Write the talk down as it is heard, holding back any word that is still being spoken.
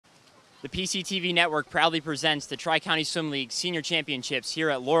The PCTV Network proudly presents the Tri-County Swim League Senior Championships here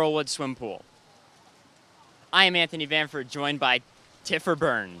at Laurelwood Swim Pool. I am Anthony Vanford, joined by Tiffer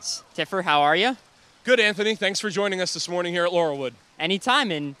Burns. Tiffer, how are you? Good, Anthony. Thanks for joining us this morning here at Laurelwood. Anytime,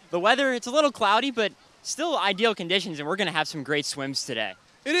 and the weather, it's a little cloudy, but still ideal conditions, and we're going to have some great swims today.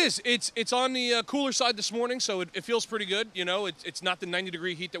 It is. It's on the cooler side this morning, so it feels pretty good. You know, it's not the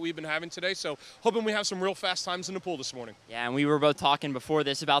 90-degree heat that we've been having today, so hoping we have some real fast times in the pool this morning. Yeah, and we were both talking before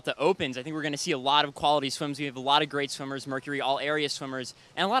this about the Opens. I think we're going to see a lot of quality swims. We have a lot of great swimmers, Mercury all-area swimmers,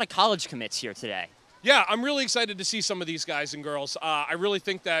 and a lot of college commits here today. Yeah, I'm really excited to see some of these guys and girls. I really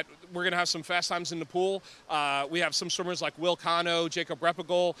think that we're going to have some fast times in the pool. We have some swimmers like Will Cano, Jacob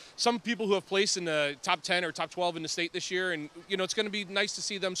Repagol, some people who have placed in the top 10 or top 12 in the state this year. And, you know, it's going to be nice to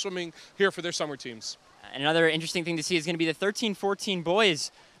see them swimming here for their summer teams. Another interesting thing to see is going to be the 13-14 boys.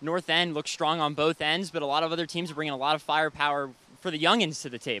 North End looks strong on both ends, but a lot of other teams are bringing a lot of firepower for the youngins to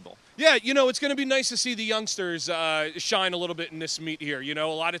the table. Yeah, you know, it's going to be nice to see the youngsters shine a little bit in this meet here. You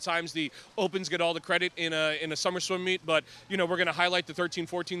know, a lot of times the Opens get all the credit in a summer swim meet, but, you know, we're going to highlight the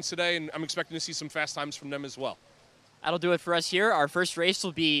 13-14s today, and I'm expecting to see some fast times from them as well. That'll do it for us here. Our first race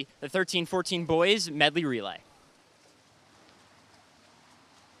will be the 13-14 boys medley relay.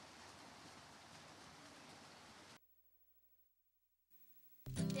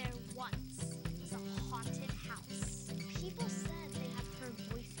 There once was a haunted house. People said they had heard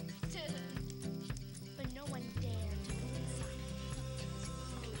voices, but no one dared to go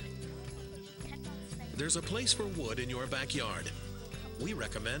inside. There's a place for wood in your backyard. We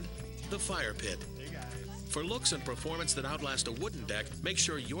recommend the Fire Pit. For looks and performance that outlast a wooden deck, make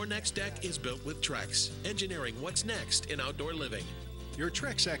sure your next deck is built with Trex, engineering what's next in outdoor living. Your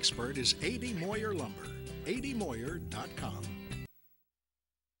Trex expert is A.D. Moyer Lumber. admoyer.com.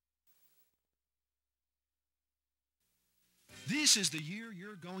 This is the year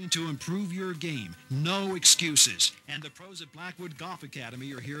you're going to improve your game. No excuses. And the pros at Blackwood Golf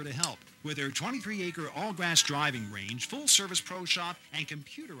Academy are here to help. With their 23-acre all-grass driving range, full-service pro shop, and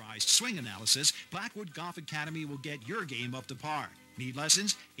computerized swing analysis, Blackwood Golf Academy will get your game up to par. Need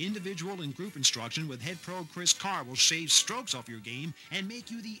lessons? Individual and group instruction with head pro Chris Carr will shave strokes off your game and make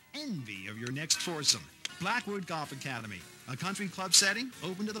you the envy of your next foursome. Blackwood Golf Academy, a country club setting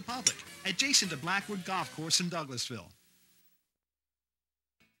open to the public, adjacent to Blackwood Golf Course in Douglasville.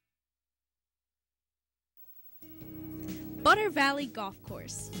 Butter Valley Golf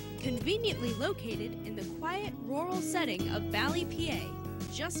Course, conveniently located in the quiet rural setting of Valley, PA,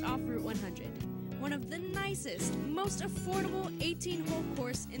 just off Route 100. One of the nicest, most affordable 18-hole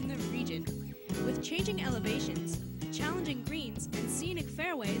course in the region. With changing elevations, challenging greens, and scenic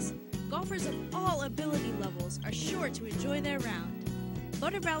fairways, golfers of all ability levels are sure to enjoy their round.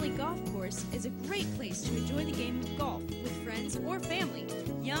 Butter Valley Golf Course is a great place to enjoy the game of golf with friends or family,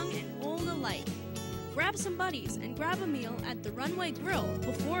 young and old alike. Grab some buddies and grab a meal at the Runway Grill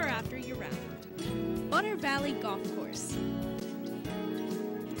before or after your round. Butter Valley Golf Course.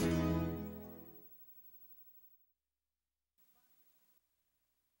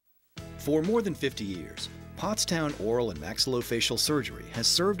 For more than 50 years, Pottstown Oral and Maxillofacial Surgery has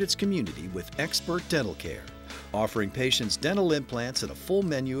served its community with expert dental care, offering patients dental implants and a full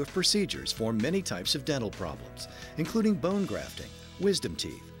menu of procedures for many types of dental problems, including bone grafting, wisdom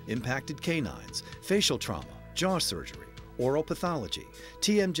teeth, impacted canines, facial trauma, jaw surgery, oral pathology,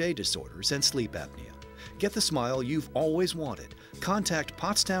 TMJ disorders, and sleep apnea. Get the smile you've always wanted. Contact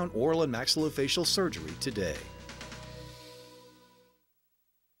Pottstown Oral and Maxillofacial Surgery today.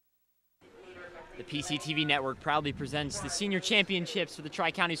 The PCTV Network proudly presents the Senior Championships for the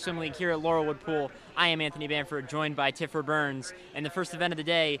Tri-County Swim League here at Laurelwood Pool. I am Anthony Vanford, joined by Tiffer Burns, and the first event of the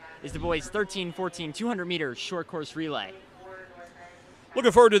day is the boys' 13-14 200-meter short course relay.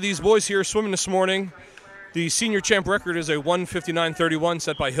 Looking forward to these boys here swimming this morning. The senior champ record is a 1:59.31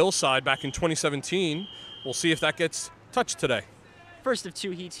 set by Hillside back in 2017. We'll see if that gets touched today. First of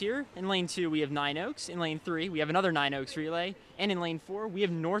two heats here. In lane 2, we have Nine Oaks. In lane 3, we have another Nine Oaks relay. And in lane 4, we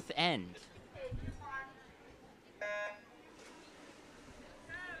have North End.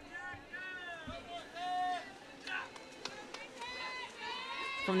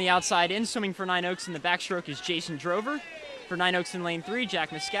 From the outside in, swimming for Nine Oaks in the backstroke is Jason Drover. For Nine Oaks in lane 3, Jack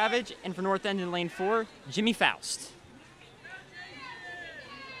Miscavige. And for North End in lane 4, Jimmy Faust.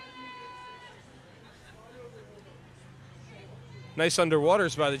 Nice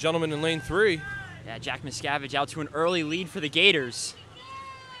underwaters by the gentleman in lane 3. Yeah, Jack Miscavige out to an early lead for the Gators.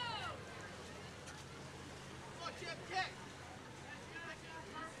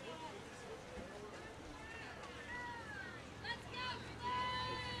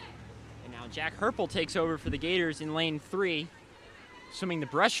 And now Jack Herpel takes over for the Gators in lane 3, swimming the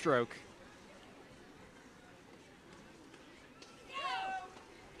breaststroke.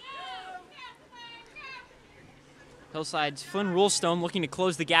 Hillside's Flynn Rulestone looking to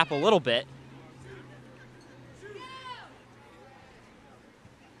close the gap a little bit.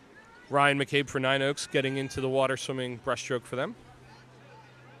 Ryan McCabe for Nine Oaks getting into the water swimming breaststroke for them.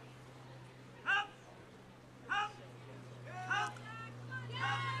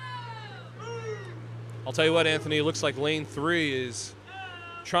 I'll tell you what, Anthony, it looks like lane 3 is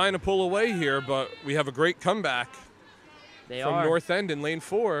trying to pull away here, but we have a great comeback from North End in lane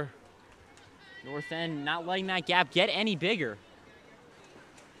 4. North End not letting that gap get any bigger.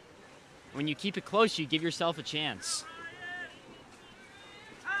 When you keep it close, you give yourself a chance.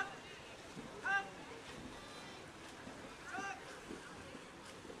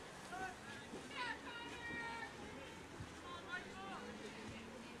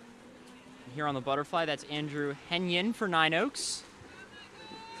 Here on the butterfly, that's Andrew Henyin for Nine Oaks.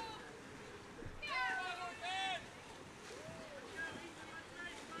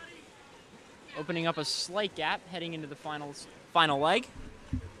 Opening up a slight gap, heading into the final leg.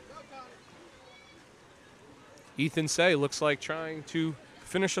 Ethan Say looks like trying to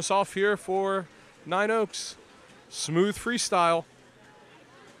finish us off here for Nine Oaks. Smooth freestyle.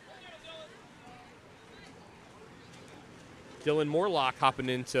 Dylan Morlock hopping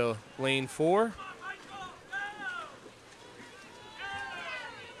into lane 4.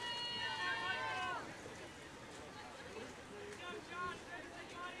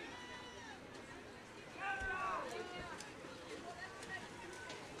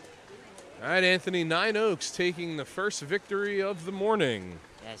 All right, Anthony, Nine Oaks taking the first victory of the morning.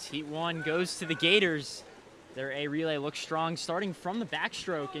 Yes, Heat 1 goes to the Gators. Their A relay looks strong, starting from the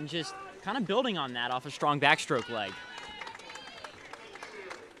backstroke and just kind of building on that off a strong backstroke leg.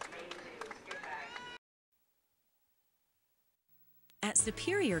 At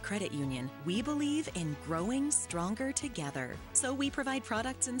Superior Credit Union, we believe in growing stronger together. So we provide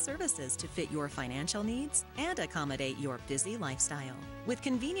products and services to fit your financial needs and accommodate your busy lifestyle. With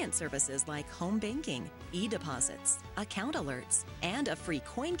convenient services like home banking, e-deposits, account alerts, and a free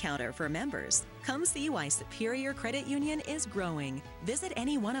coin counter for members. Come see why Superior Credit Union is growing. Visit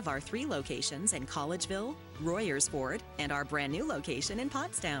any one of our 3 locations in Collegeville, Royersford, and our brand new location in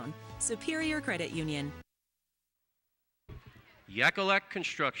Pottstown. Superior Credit Union. Yakalak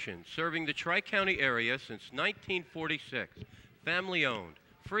Construction, serving the Tri-County area since 1946. Family owned,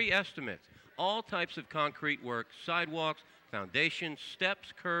 free estimates, all types of concrete work, sidewalks, foundations,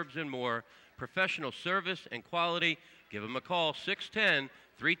 steps, curbs, and more. Professional service and quality. Give them a call,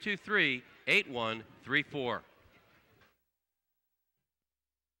 610-323-8134.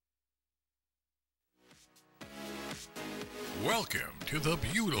 Welcome to the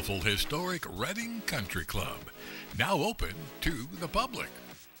beautiful historic Reading Country Club, now open to the public.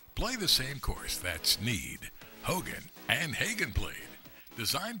 Play the same course that Snead, Hogan, and Hagen played.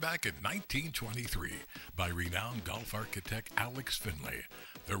 Designed back in 1923 by renowned golf architect Alex Finlay,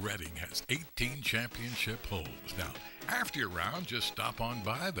 the Reading has 18 championship holes. Now, after your round, just stop on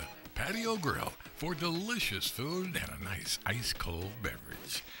by the Patio Grill for delicious food and a nice ice-cold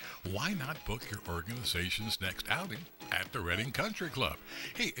beverage. Why not book your organization's next outing at the Reading Country Club?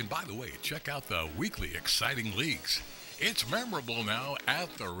 Hey, and by the way, check out the weekly exciting leagues. It's memorable now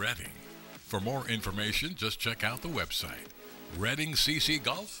at the Reading. For more information, just check out the website,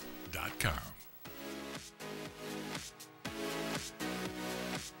 readingccgolf.com.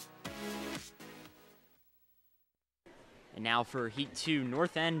 And now for Heat 2,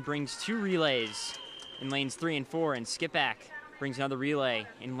 North End brings 2 relays in lanes 3 and 4, and Skipback brings another relay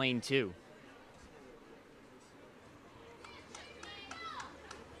in lane 2.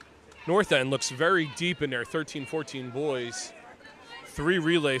 North End looks very deep in their 13-14 boys. 3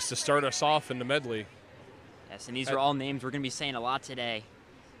 relays to start us off in the medley. Yes, and these are all names we're going to be saying a lot today.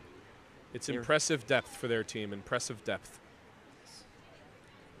 It's impressive depth for their team, impressive depth.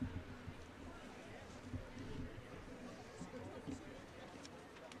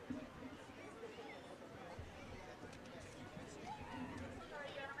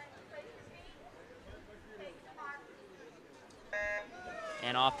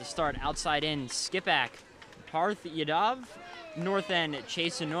 And off the start, outside in, Skipback, Parth Yadav, North End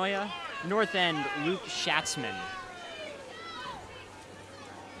Chase Anoya, North End Luke Schatzman.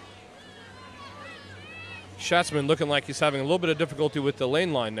 Schatzman looking like he's having a little bit of difficulty with the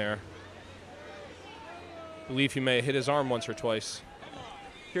lane line there. I believe he may have hit his arm once or twice.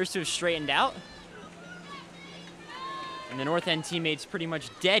 Appears to have straightened out. And the North End teammates pretty much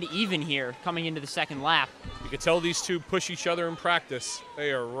dead even here coming into the second lap. You can tell these two push each other in practice.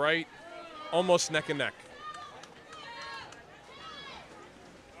 They are right, almost neck and neck.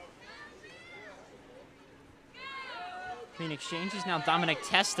 Clean exchanges now. Dominic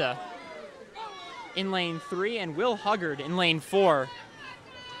Testa in lane 3, and Will Huggard in lane 4.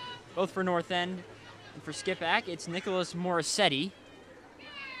 Both for North End. And for Skip Ack, it's Nicholas Morissetti.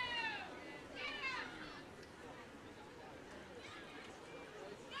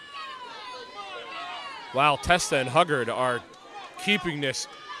 Wow, Testa and Huggard are keeping this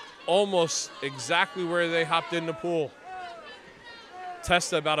almost exactly where they hopped in the pool.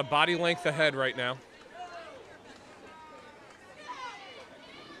 Testa about a body length ahead right now.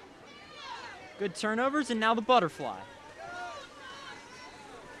 Good turnovers, and now the butterfly.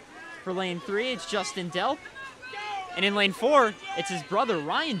 For lane 3, it's Justin Delp. And in lane 4, it's his brother,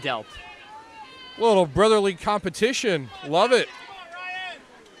 Ryan Delp. Little brotherly competition. Love it.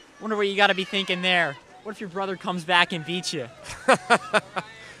 Wonder what you got to be thinking there. What if your brother comes back and beats you?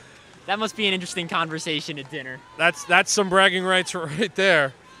 That must be an interesting conversation at dinner. That's some bragging rights right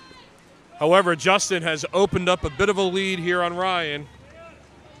there. However, Justin has opened up a bit of a lead here on Ryan.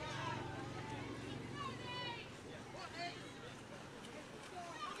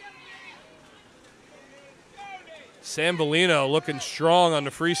 Sam Bellino looking strong on the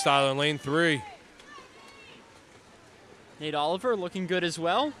freestyle in lane 3. Nate Oliver looking good as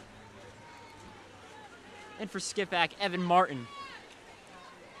well. And for Skip Ack, Evan Martin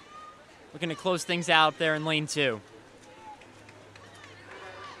looking to close things out there in lane 2.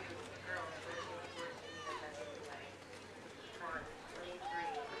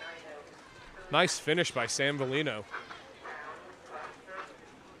 Nice finish by Sam Bellino.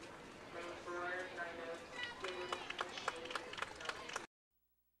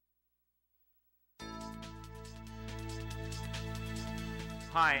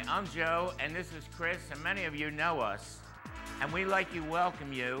 Hi, I'm Joe, and this is Chris, and many of you know us. And we'd like to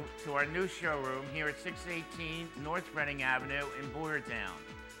welcome you to our new showroom here at 618 North Reading Avenue in Boyertown,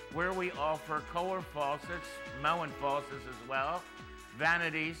 where we offer Kohler faucets, Moen faucets as well,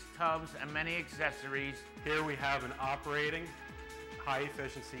 vanities, tubs, and many accessories. Here we have an operating,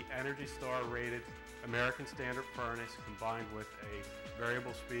 high-efficiency, Energy Star rated American Standard furnace combined with a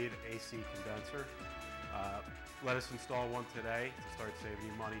variable speed AC condenser. Let us install one today to start saving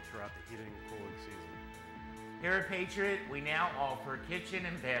you money throughout the heating and cooling season. Here at Patriot, we now offer kitchen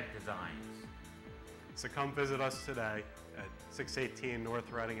and bath designs. So come visit us today at 618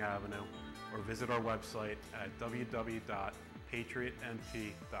 North Reading Avenue or visit our website at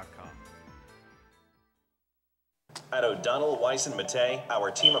www.patriotnp.com. At O'Donnell, Weiss & Mattei, our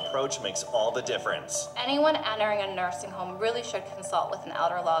team approach makes all the difference. Anyone entering a nursing home really should consult with an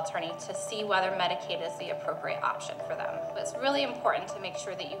elder law attorney to see whether Medicaid is the appropriate option for them. It's really important to make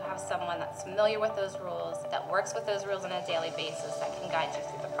sure that you have someone that's familiar with those rules, that works with those rules on a daily basis, that can guide you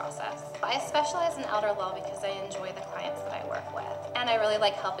through the process. I specialize in elder law because I enjoy the clients that I work with, and I really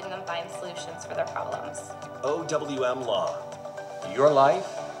like helping them find solutions for their problems. OWM Law. Your life,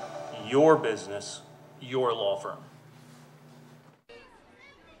 your business, your law firm.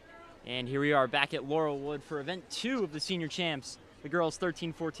 And here we are back at Laurelwood for event 2 of the Senior Champs, the girls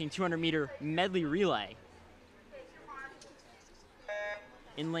 13-14 200-meter medley relay.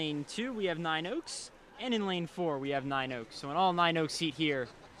 In lane 2, we have Nine Oaks, and in lane 4, we have Nine Oaks. So an all Nine Oaks seat here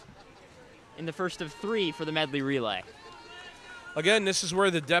in the first of 3 for the medley relay. Again, this is where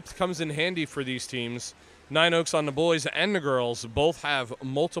the depth comes in handy for these teams. Nine Oaks on the boys and the girls both have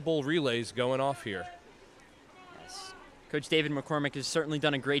multiple relays going off here. Coach David McCormick has certainly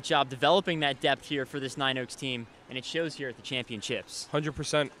done a great job developing that depth here for this Nine Oaks team, and it shows here at the championships.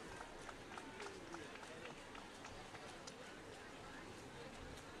 100%.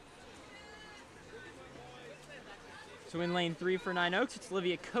 So in lane 3 for Nine Oaks, it's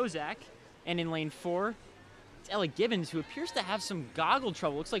Olivia Kozak, and in lane 4, it's Ella Gibbons, who appears to have some goggle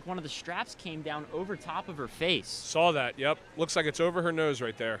trouble. Looks like one of the straps came down over top of her face. Saw that, yep. Looks like it's over her nose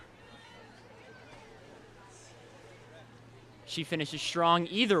right there. She finishes strong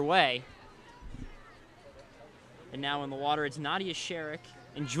either way. And now in the water, it's Nadia Sherrick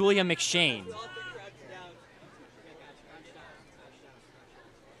and Julia McShane.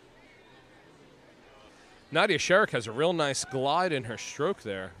 Nadia Sherrick has a real nice glide in her stroke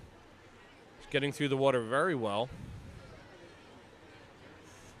there. She's getting through the water very well.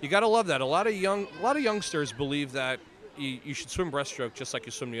 You gotta love that. A lot of youngsters believe that you should swim breaststroke just like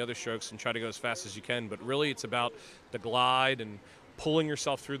you swim the other strokes and try to go as fast as you can, but really it's about the glide and pulling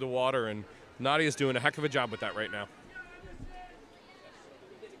yourself through the water, and Nadia's doing a heck of a job with that right now.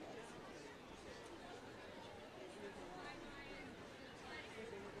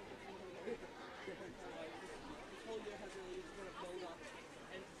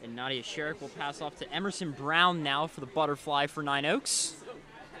 And Nadia Sherrick will pass off to Emerson Brown now for the butterfly for Nine Oaks.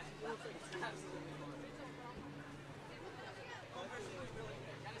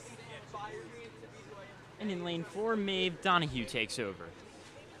 And in lane 4, Maeve Donahue takes over.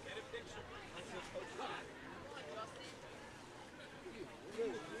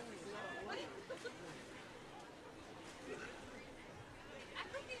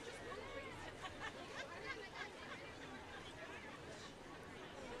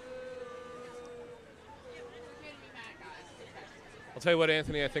 I'll tell you what,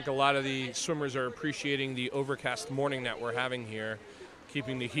 Anthony, I think a lot of the swimmers are appreciating the overcast morning that we're having here,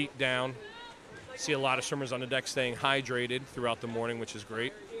 keeping the heat down. See a lot of swimmers on the deck staying hydrated throughout the morning, which is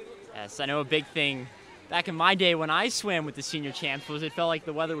great. Yes, I know a big thing back in my day when I swam with the senior champs was it felt like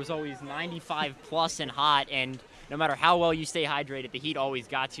the weather was always 95 plus and hot, and no matter how well you stay hydrated, the heat always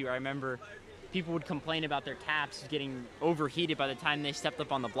got to you. I remember people would complain about their caps getting overheated by the time they stepped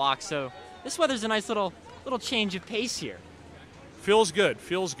up on the block, so this weather's a nice little change of pace here. Feels good,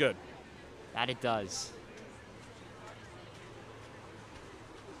 feels good. That it does.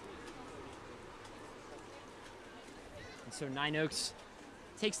 And so Nine Oaks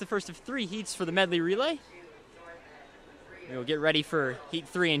takes the first of 3 heats for the medley relay. We'll get ready for heat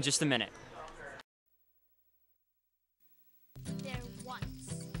 3 in just a minute. There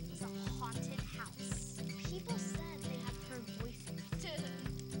once was a haunted house. People said they had heard voices,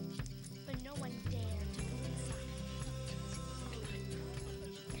 but no one dared to go inside.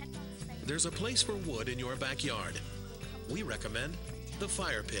 There's a place for wood in your backyard. We recommend the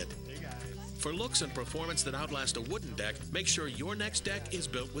Fire Pit. For looks and performance that outlast a wooden deck, make sure your next deck is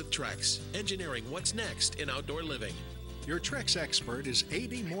built with Trex, engineering what's next in outdoor living. Your Trex expert is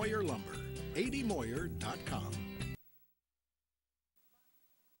A.D. Moyer Lumber. admoyer.com.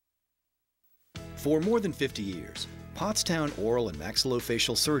 For more than 50 years, Pottstown Oral and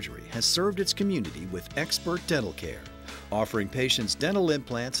Maxillofacial Surgery has served its community with expert dental care, offering patients dental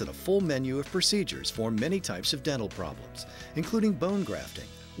implants and a full menu of procedures for many types of dental problems, including bone grafting,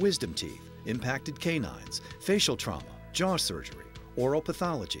 wisdom teeth, impacted canines, facial trauma, jaw surgery, oral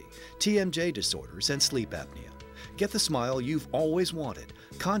pathology, TMJ disorders, and sleep apnea. Get the smile you've always wanted.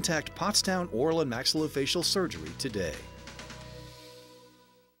 Contact Pottstown Oral and Maxillofacial Surgery today.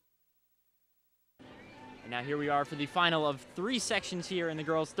 And now here we are for the final of 3 sections here in the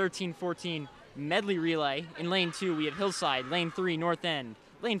girls' 13-14 medley relay. In lane 2, we have Hillside, lane 3, North End,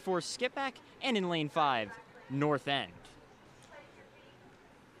 lane 4, Skipback, and in lane 5, North End.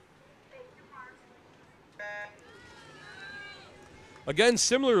 Again,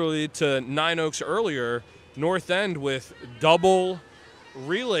 similarly to Nine Oaks earlier, North End with double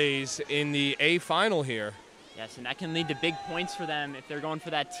relays in the A final here. Yes, and that can lead to big points for them if they're going for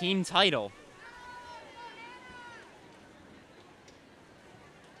that team title.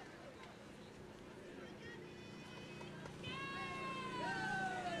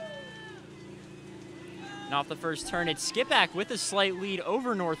 And off the first turn, it's Skipback with a slight lead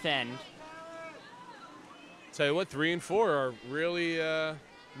over North End. Tell you what, 3 and 4 are really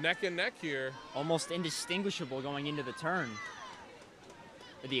neck and neck here. Almost indistinguishable going into the turn.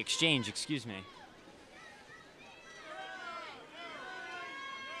 Or the exchange, excuse me.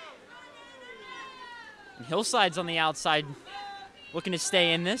 And Hillside's on the outside, looking to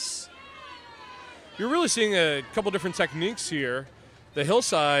stay in this. You're really seeing a couple different techniques here. The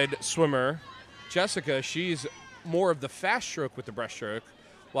Hillside swimmer, Jessica, she's more of the fast stroke with the breaststroke,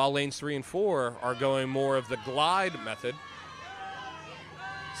 while lanes 3 and 4 are going more of the glide method.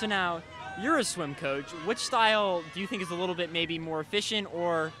 So now, you're a swim coach. Which style do you think is a little bit maybe more efficient,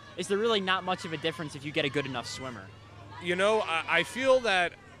 or is there really not much of a difference if you get a good enough swimmer? You know, I feel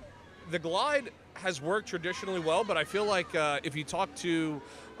that the glide has worked traditionally well, but I feel like if you talk to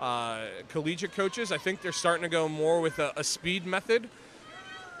collegiate coaches, I think they're starting to go more with a speed method.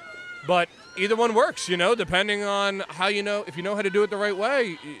 But either one works, you know, depending on how you know. If you know how to do it the right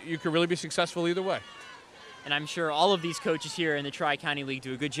way, you could really be successful either way. And I'm sure all of these coaches here in the Tri-County League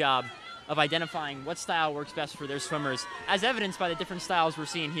do a good job of identifying what style works best for their swimmers, as evidenced by the different styles we're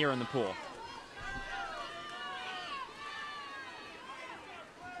seeing here in the pool.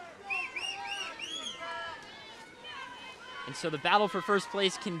 And so the battle for first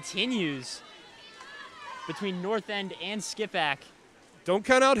place continues between North End and Skipback. Don't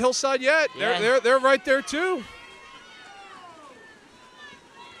count out Hillside yet. Yeah. They're right there too.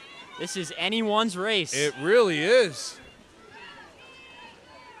 This is anyone's race. It really is.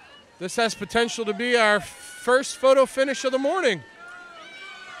 This has potential to be our first photo finish of the morning.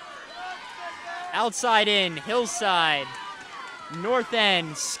 Outside in, Hillside, North End,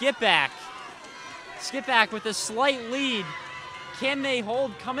 Skipback. Skipback with a slight lead. Can they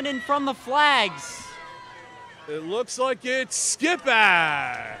hold coming in from the flags? It looks like it's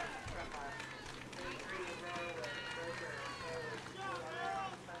Skipback.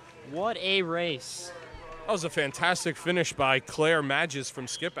 What a race. That was a fantastic finish by Claire Magis from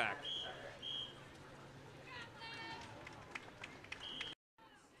Skipback.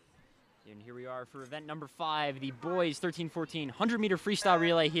 And here we are for event number 5, the boys 13-14 100-meter freestyle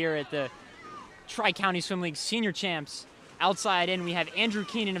relay here at the Tri-County Swim League Senior Champs. Outside in, we have Andrew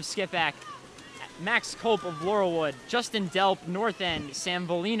Keenan of Skipback, Max Culp of Laurelwood, Justin Delp, North End, Sam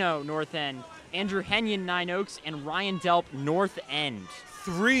Volino, North End, Andrew Henyon, Nine Oaks, and Ryan Delp, North End.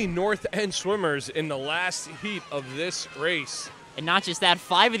 3 North End swimmers in the last heat of this race. And not just that,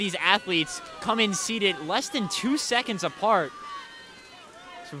 5 of these athletes come in seated less than 2 seconds apart.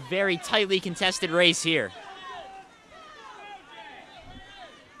 It's a very tightly contested race here.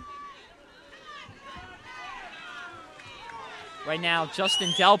 Right now, Justin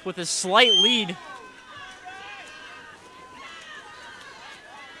Delp with a slight lead.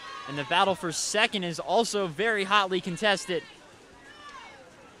 And the battle for second is also very hotly contested.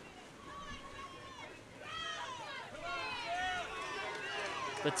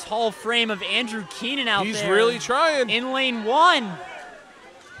 The tall frame of Andrew Keenan out there. He's really trying. In lane 1.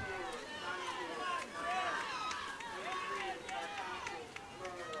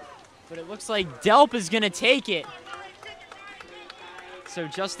 But it looks like Delp is going to take it. So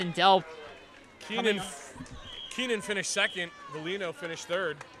Justin Delp. Keenan finished second. Volino finished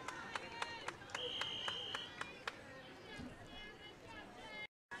third.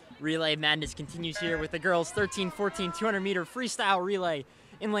 Relay madness continues here with the girls 13-14 200-meter freestyle relay.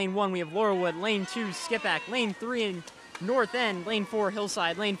 In lane 1, we have Laurelwood. Lane 2, Skipback. Lane 3 in North End. Lane 4,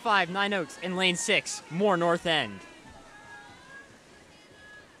 Hillside. Lane 5, Nine Oaks. And lane 6, more North End.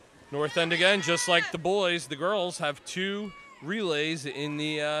 North End again, just like the boys, the girls have 2 relays in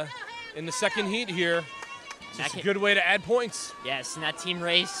the second heat here. It's a good way to add points. Yes, in that team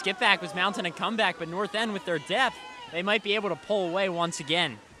race, Skipback was mounting a comeback, but North End with their depth, they might be able to pull away once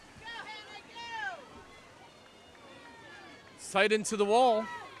again. Tight into the wall.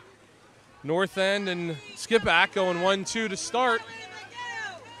 North End and Skipback going 1-2 to start.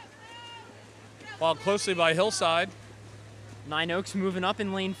 Followed closely by Hillside. Nine Oaks moving up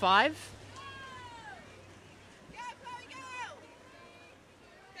in lane 5.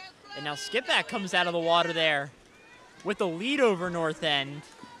 And now Skipback comes out of the water there with the lead over North End.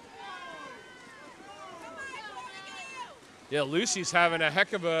 Yeah, Lucy's having a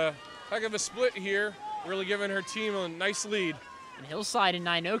heck of a split here. Really giving her team a nice lead. And Hillside and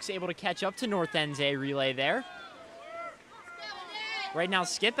Nine Oaks able to catch up to North End's A relay there. Right now,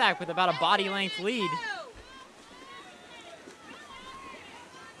 Skipback with about a body length lead.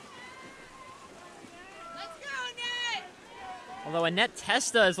 Although Annette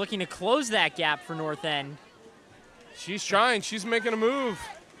Testa is looking to close that gap for North End. She's trying. She's making a move.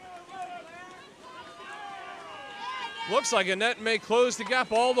 Looks like Annette may close the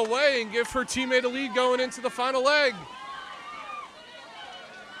gap all the way and give her teammate a lead going into the final leg.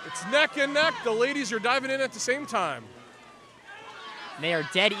 It's neck and neck. The ladies are diving in at the same time. They are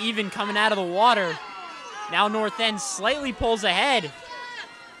dead even coming out of the water. Now North End slightly pulls ahead.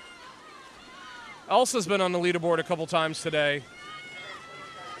 Elsa's been on the leaderboard a couple times today.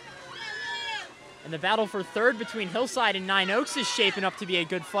 And the battle for third between Hillside and Nine Oaks is shaping up to be a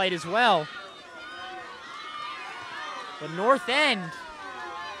good fight as well. But North End.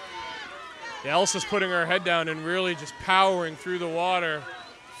 Yeah, Elsa's putting her head down and really just powering through the water.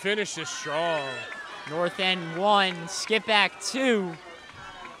 Finishes strong. North End 1, Skipback 2.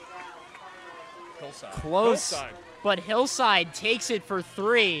 Hillside. Close, Hillside. but Hillside takes it for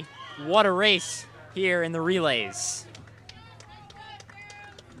 3. What a race here in the relays.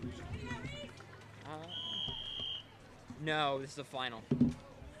 No, this is the final.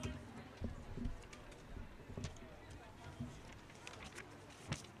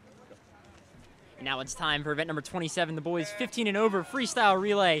 And now it's time for event number 27, the boys 15 and over freestyle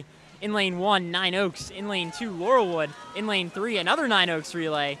relay. In lane 1, Nine Oaks. In lane 2, Laurelwood. In lane 3, another Nine Oaks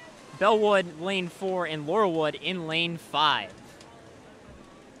relay. Bellwood, lane 4, and Laurelwood in lane 5.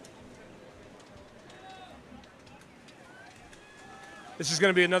 This is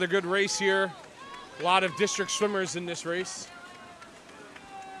going to be another good race here. A lot of district swimmers in this race.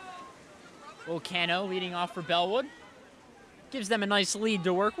 Will Cano leading off for Bellwood. Gives them a nice lead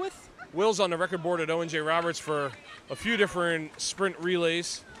to work with. Will's on the record board at Owen J. Roberts for a few different sprint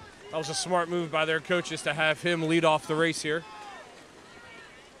relays. That was a smart move by their coaches to have him lead off the race here.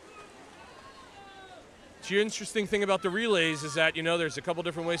 The interesting thing about the relays is that, you know, there's a couple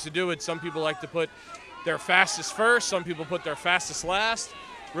different ways to do it. Some people like to put their fastest first. Some people put their fastest last.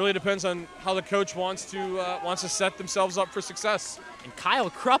 Really depends on how the coach wants to set themselves up for success. And Kyle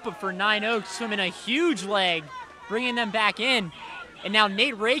Kruppa for Nine Oaks swimming a huge leg, bringing them back in. And now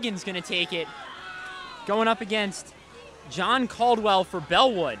Nate Reagan's going to take it. going up against John Caldwell for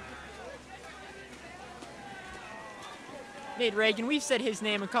Bellwood. Nate Reagan, we've said his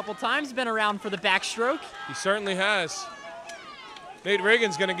name a couple times, been around for the backstroke. He certainly has. Nate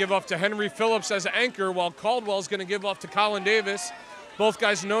Reagan's going to give off to Henry Phillips as anchor, while Caldwell's going to give off to Colin Davis. Both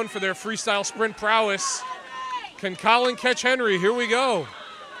guys known for their freestyle sprint prowess. Can Colin catch Henry? Here we go.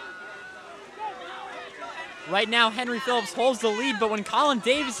 Right now, Henry Phillips holds the lead, but when Colin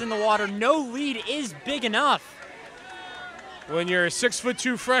Davis in the water, no lead is big enough. When you're a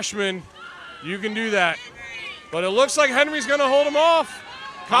 6'2" freshman, you can do that. But it looks like Henry's going to hold him off.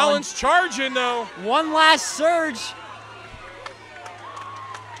 Colin's charging, though. One last surge.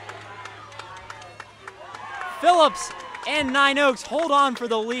 Phillips and Nine Oaks hold on for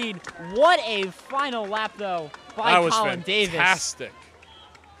the lead. What a final lap, though, by Colin Davis. That was fantastic.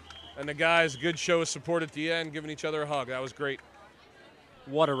 And the guys, good show of support at the end, giving each other a hug. That was great.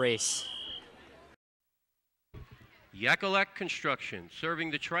 What a race. Yakalak Construction, serving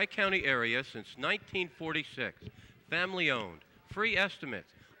the Tri-County area since 1946. Family owned, free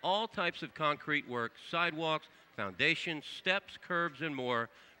estimates, all types of concrete work, sidewalks, foundations, steps, curbs, and more.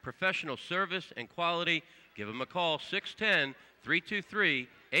 Professional service and quality. Give them a call,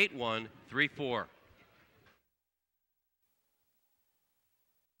 610-323-8134.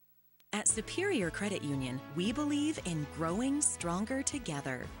 At Superior Credit Union, we believe in growing stronger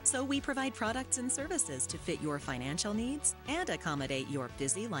together. So we provide products and services to fit your financial needs and accommodate your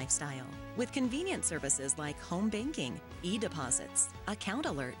busy lifestyle. With convenient services like home banking, e-deposits, account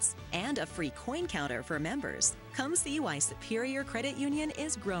alerts, and a free coin counter for members. Come see why Superior Credit Union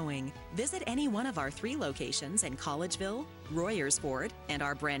is growing. Visit any one of our 3 locations in Collegeville, Royersford, and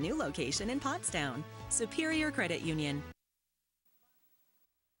our brand new location in Pottstown. Superior Credit Union.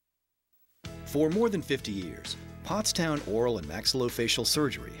 For more than 50 years, Pottstown Oral and Maxillofacial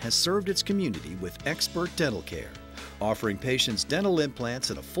Surgery has served its community with expert dental care, offering patients dental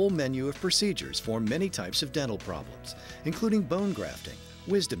implants and a full menu of procedures for many types of dental problems, including bone grafting,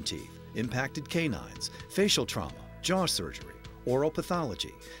 wisdom teeth, impacted canines, facial trauma, jaw surgery, oral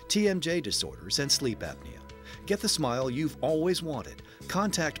pathology, TMJ disorders, and sleep apnea. Get the smile you've always wanted.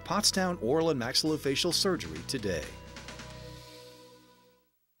 Contact Pottstown Oral and Maxillofacial Surgery today.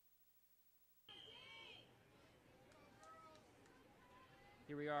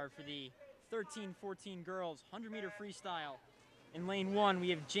 Here we are for the 13-14 girls 100-meter freestyle. In lane 1, we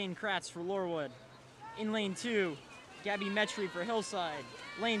have Jane Kratz for Laurelwood. In lane 2, Gabby Metry for Hillside.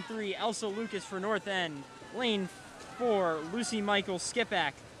 Lane 3, Elsa Lucas for North End. Lane 4, Lucy Michael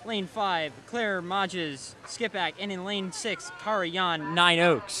Skipack. Lane 5, Claire Majes Skipack. And in lane 6, Kara Yan, Nine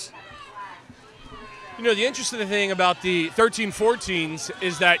Oaks. You know, the interesting thing about the 13-14s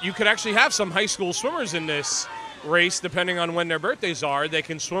is that you could actually have some high school swimmers in this race, depending on when their birthdays are. They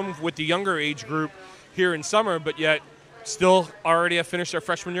can swim with the younger age group here in summer, but yet still already have finished their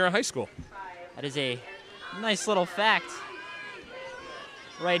freshman year of high school. That is a nice little fact.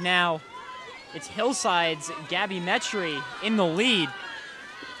 Right now, it's Hillside's Gabby Metry in the lead,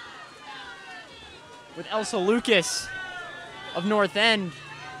 with Elsa Lucas of North End.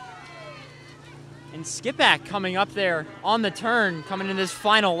 And Skipack coming up there on the turn, coming in this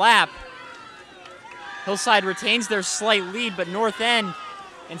final lap. Hillside retains their slight lead, but North End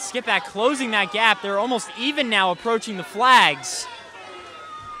and Skipack closing that gap. They're almost even now, approaching the flags.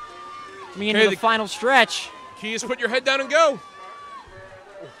 Coming into the final stretch. Key is put your head down and go.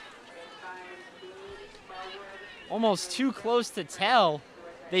 Almost too close to tell.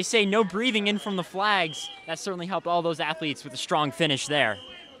 They say no breathing in from the flags. That certainly helped all those athletes with a strong finish there.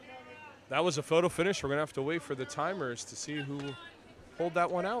 That was a photo finish. We're going to have to wait for the timers to see who pulled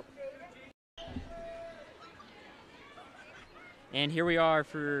that one out. And here we are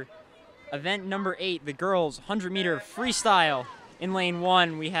for event number 8, the girls 100-meter freestyle. In lane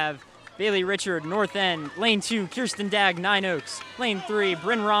 1, we have Bailey Richard, North End. Lane 2, Kirsten Dagg, Nine Oaks. Lane 3,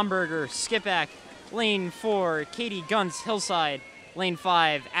 Bryn Romberger, Skipack. Lane 4, Katie Gunts, Hillside. Lane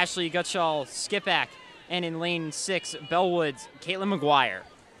 5, Ashley Gutschall, Skipack. And in lane 6, Bellwood's Caitlin McGuire.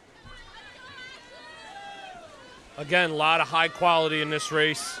 Again, a lot of high quality in this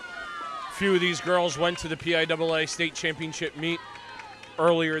race. Few of these girls went to the PIAA state championship meet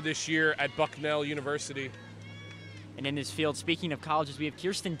earlier this year at Bucknell University. And in this field, speaking of colleges, we have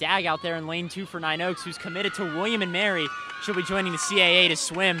Kirsten Dagg out there in lane 2 for Nine Oaks, who's committed to William & Mary. She'll be joining the CAA to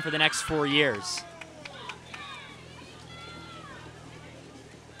swim for the next 4 years.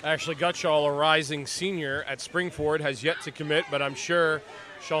 Ashley Gutschall, a rising senior at Springford, has yet to commit, but I'm sure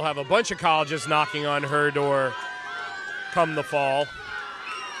she'll have a bunch of colleges knocking on her door come the fall.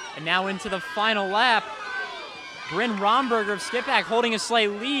 And now into the final lap. Bryn Romberger of Skipack holding a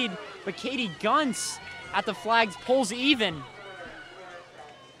slight lead, but Katie Gunts at the flags, pulls even.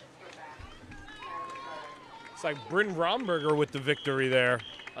 It's like Bryn Romberger with the victory there.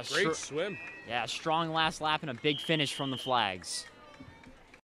 A great swim. Yeah, strong last lap and a big finish from the flags.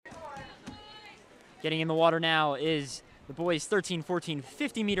 Getting in the water now is the boys' 13-14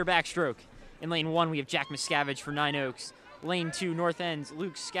 50-meter backstroke. In lane 1, we have Jack Miscavige for Nine Oaks. Lane 2, North End's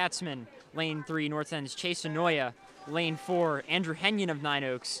Luke Skatzman. Lane 3, North End's Chase Anoya. Lane 4, Andrew Henyon of Nine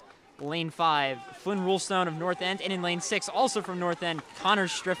Oaks. Lane 5, Flynn Rulestone of North End. And in lane 6, also from North End, Connor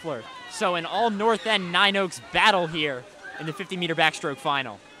Striffler. So an all North End Nine Oaks battle here in the 50-meter backstroke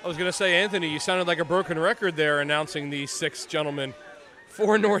final. I was going to say, Anthony, you sounded like a broken record there announcing these 6 gentlemen.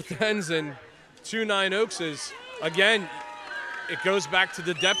 4 North Ends and 2 Nine Oakses. Again, it goes back to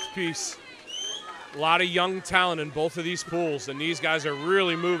the depth piece. A lot of young talent in both of these pools, and these guys are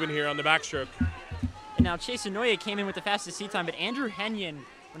really moving here on the backstroke. And now Chase Anoya came in with the fastest seat time, but Andrew Henyon,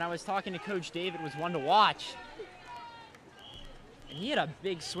 when I was talking to Coach David, was one to watch. And he had a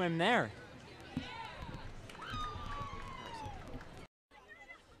big swim there.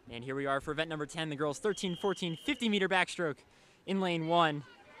 And here we are for event number 10, the girls' 13-14 50-meter backstroke. In lane 1,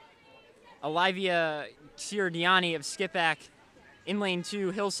 Olivia Ciardiani of Skippack. In lane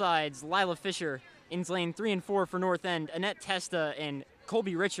 2, Hillside's Lila Fisher. In lane 3 and 4 for North End, Annette Testa and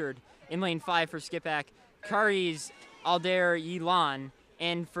Colby Richard. In lane 5 for Skippack, Kari's Alder Yilan.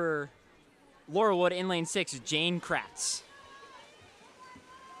 And for Laurelwood in lane 6, Jane Kratz.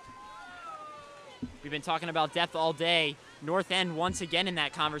 We've been talking about depth all day. North End once again in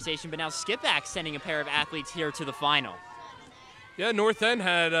that conversation, but now Skippack sending a pair of athletes here to the final. Yeah, North End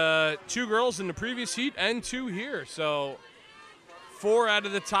had 2 girls in the previous heat and 2 here, so 4 out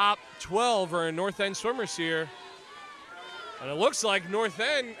of the top 12 are North End swimmers here. And it looks like North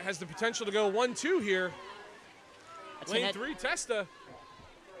End has the potential to go 1-2 here. Lane 3, Testa.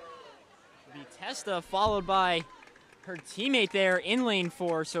 The Testa followed by her teammate there in lane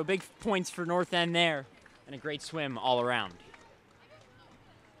 4, so big points for North End there. And a great swim all around.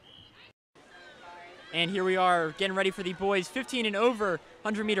 And here we are getting ready for the boys 15 and over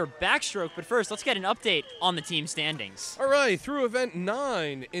 100-meter backstroke. But first, let's get an update on the team standings. All right, through event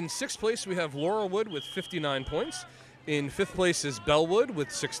 9. In 6th place, we have Laurelwood with 59 points. In 5th place is Bellwood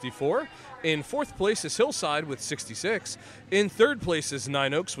with 64. In 4th place is Hillside with 66. In 3rd place is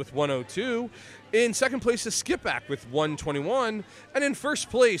Nine Oaks with 102. In 2nd place is Skippack with 121. And in 1st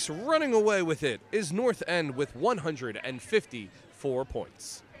place, running away with it, is North End with 154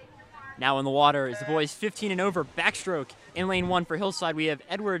 points. Now in the water is the boys 15 and over backstroke. In lane 1 for Hillside, we have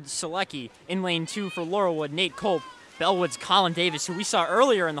Edward Selecki. In lane 2 for Laurelwood, Nate Culp. Bellwood's Colin Davis, who we saw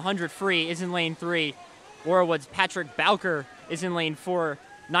earlier in the 100 free, is in lane 3. Laurelwood's Patrick Bowker is in lane 4.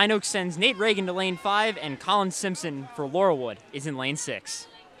 Nine Oaks sends Nate Reagan to lane 5, and Colin Simpson for Laurelwood is in lane 6.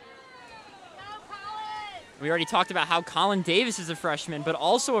 We already talked about how Colin Davis is a freshman, but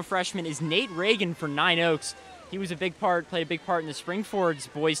also a freshman is Nate Reagan for Nine Oaks. He was played a big part in the Springford's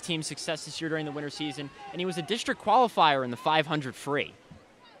boys team success this year during the winter season, and he was a district qualifier in the 500 free.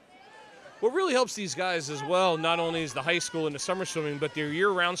 What really helps these guys as well, not only is the high school and the summer swimming, but their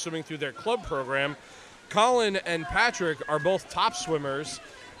year-round swimming through their club program. Colin and Patrick are both top swimmers,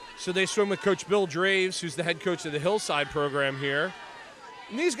 so they swim with Coach Bill Draves, who's the head coach of the Hillside program here.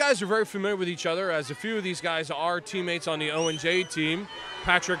 And these guys are very familiar with each other, as a few of these guys are teammates on the O&J team,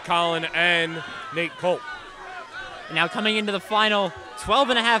 Patrick, Colin, and Nate Culp. And now coming into the final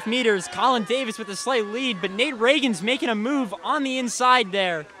 12.5 meters, Colin Davis with a slight lead, but Nate Reagan's making a move on the inside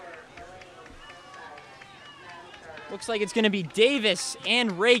there. Looks like it's going to be Davis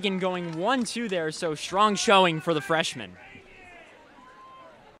and Reagan going 1-2 there, so strong showing for the freshman.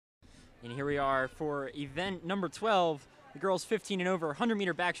 And here we are for event number 12, the girls 15 and over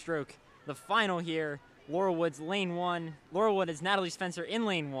 100-meter backstroke. The final here, Laurelwood's lane 1. Laurelwood is Natalie Spencer in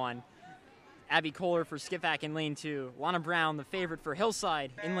lane 1. Abby Kohler for Skippack in lane 2. Lana Brown, the favorite for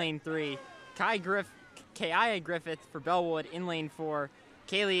Hillside, in lane 3. Kaya Griffith for Bellwood in lane 4.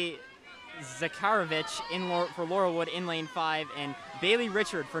 Kaylee Zakarovich for Laurelwood in lane 5. And Bailey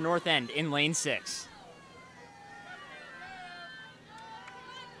Richard for North End in lane 6.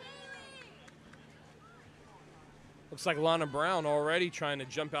 Looks like Lana Brown already trying to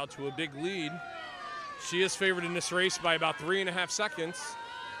jump out to a big lead. She is favored in this race by about 3.5 seconds.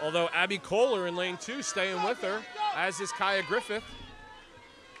 Although Abby Kohler in lane 2 staying with her, as is Kaya Griffith.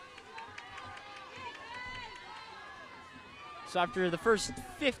 So after the first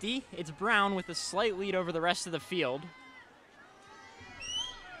 50, it's Brown with a slight lead over the rest of the field.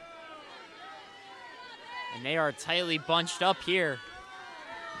 And they are tightly bunched up here.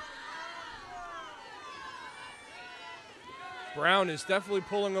 Brown is definitely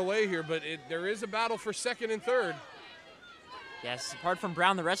pulling away here, but there is a battle for second and third. Yes, apart from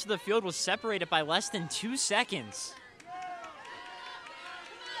Brown, the rest of the field was separated by less than 2 seconds.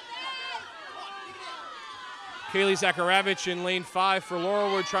 Kaylee Zakaravich in lane 5 for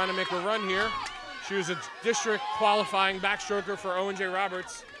Laurelwood trying to make a run here. She was a district qualifying backstroker for Owen J.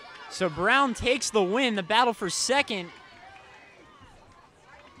 Roberts. So Brown takes the win, the battle for second.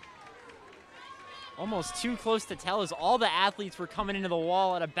 Almost too close to tell as all the athletes were coming into the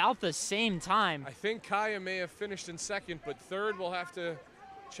wall at about the same time. I think Kaya may have finished in second, but third we'll have to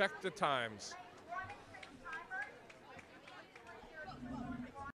check the times.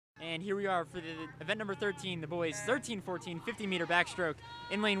 And here we are for the event number 13, the boys 13-14 50-meter backstroke.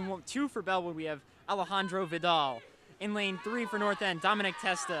 In lane 2 for Bellwood, we have Alejandro Vidal. In lane 3 for North End, Dominic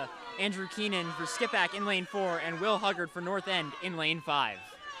Testa, Andrew Keenan for Skippack in lane 4, and Will Huggard for North End in lane 5.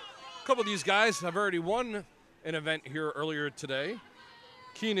 A couple of these guys have already won an event here earlier today.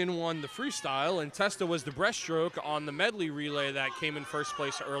 Keenan won the freestyle, and Testa was the breaststroke on the medley relay that came in first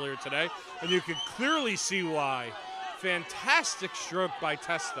place earlier today. And you can clearly see why. Fantastic stroke by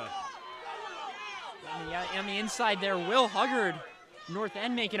Testa. On the inside there, Will Huggard, North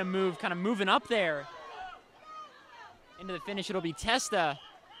End making a move, kind of moving up there. Into the finish, it'll be Testa,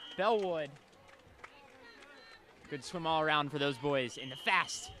 Bellwood. Good swim all around for those boys in the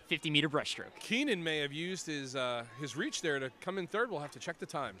fast 50-meter breaststroke. Keenan may have used his reach there to come in third. We'll have to check the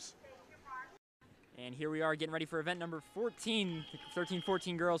times. And here we are getting ready for event number 14, the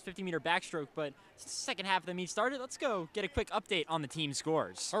 13-14 girls 50-meter backstroke. But second half of the meet started. Let's go get a quick update on the team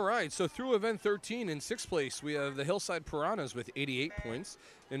scores. All right, so through event 13, in 6th place, we have the Hillside Piranhas with 88 points.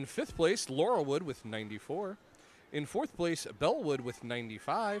 In 5th place, Laurelwood with 94. In 4th place, Bellwood with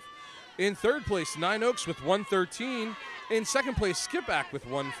 95. In 3rd place, Nine Oaks with 113. In 2nd place, Skippack with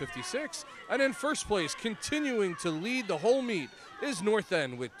 156. And in 1st place, continuing to lead the whole meet, is North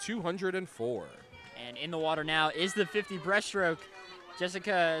End with 204. And in the water now is the 50 breaststroke.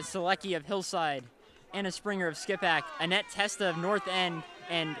 Jessica Selecki of Hillside, Anna Springer of Skippack, Annette Testa of North End,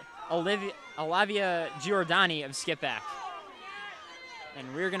 and Olavia Giordani of Skippack.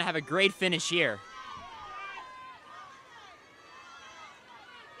 And we're going to have a great finish here.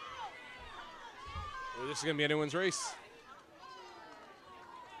 Well, this is going to be anyone's race.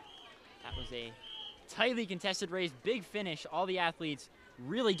 That was a tightly contested race, big finish. All the athletes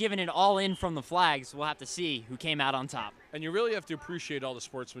really giving it all in from the flags. We'll have to see who came out on top. And you really have to appreciate all the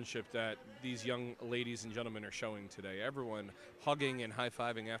sportsmanship that these young ladies and gentlemen are showing today. Everyone hugging and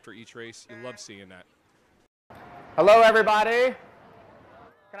high-fiving after each race. You love seeing that. Hello, everybody.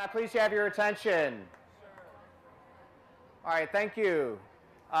 Can I please have your attention? All right, thank you.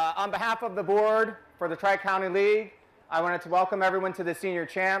 On behalf of the board for the Tri-County League, I wanted to welcome everyone to the Senior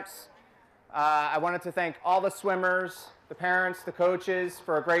Champs. I wanted to thank all the swimmers, the parents, the coaches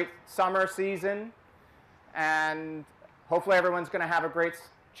for a great summer season. And hopefully everyone's going to have a great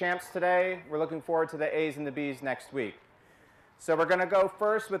champs today. We're looking forward to the A's and the B's next week. So we're going to go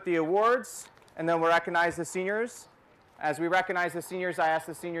first with the awards, and then we'll recognize the seniors. As we recognize the seniors, I ask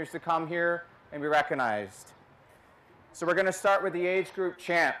the seniors to come here and be recognized. So we're going to start with the age group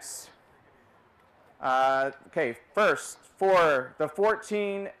champs. Okay, first, for the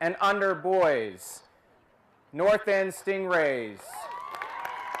 14 and under boys, North End Stingrays.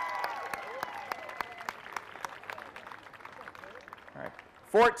 All right.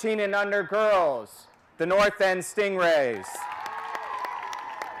 14 and under girls, the North End Stingrays.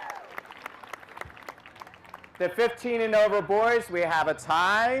 The 15 and over boys, we have a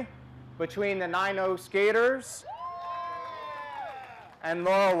tie between the 9-0 Skaters and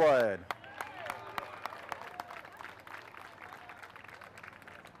Laurelwood.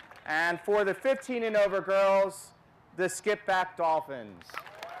 And for the 15 and over girls, the Skippack Dolphins.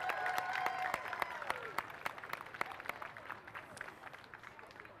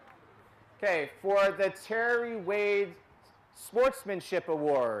 Okay, for the Terry Wade Sportsmanship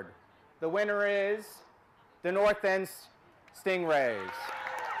Award, the winner is the North End Stingrays.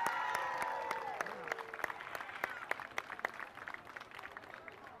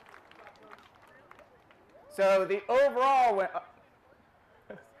 So the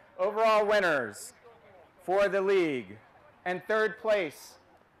overall winners for the league, and third place,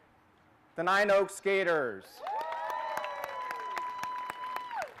 the 9 Oaks Skaters.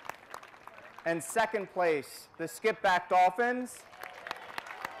 And second place, the Skippack Dolphins.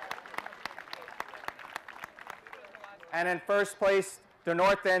 And in first place, the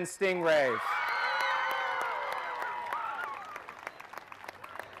North End Stingrays.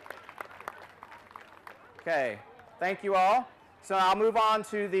 Okay, thank you all. So I'll move on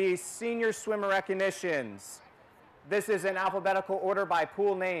to the senior swimmer recognitions. This is in alphabetical order by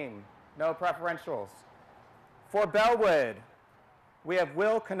pool name, no preferentials. For Bellwood, we have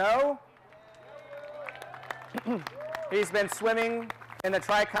Will Cano. He's been swimming in the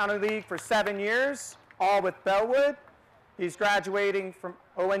Tri-County League for 7 years, all with Bellwood. He's graduating from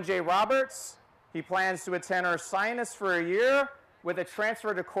ONJ Roberts. He plans to attend Ursinus for a year with a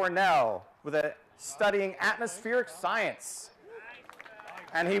transfer to Cornell with studying atmospheric science.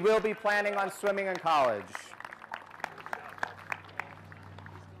 And he will be planning on swimming in college.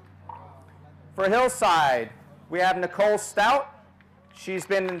 For Hillside, we have Nicole Stout. She's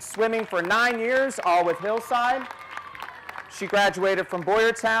been swimming for 9 years, all with Hillside. She graduated from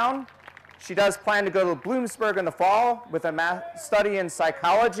Boyertown. She does plan to go to Bloomsburg in the fall with a study in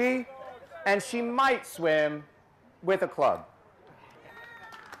psychology, and she might swim with a club.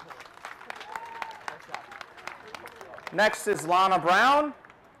 Next is Lana Brown,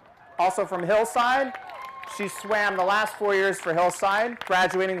 also from Hillside. She swam the last 4 years for Hillside,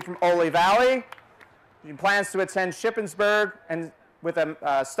 graduating from Ole Valley. She plans to attend Shippensburg and with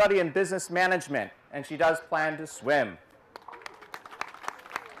a study in business management, and she does plan to swim.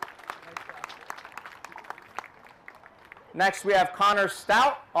 Next, we have Connor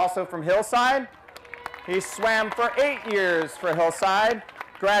Stout, also from Hillside. He swam for 8 years for Hillside,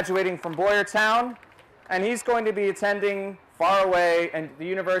 graduating from Boyertown, and he's going to be attending far away at the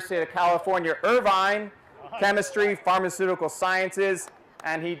University of California, Irvine, chemistry, pharmaceutical sciences,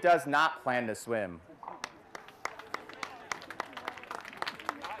 and he does not plan to swim.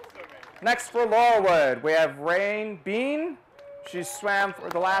 Next for Laurelwood, we have Rain Bean. She swam for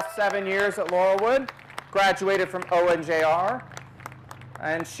the last 7 years at Laurelwood, graduated from ONJR,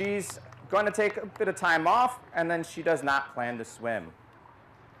 and she's going to take a bit of time off, and then she does not plan to swim.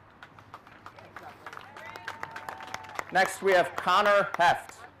 Next, we have Connor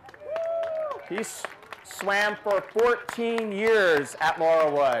Heft. He swam for 14 years at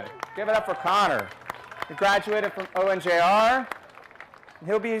Laurelwood. Give it up for Connor. He graduated from ONJR.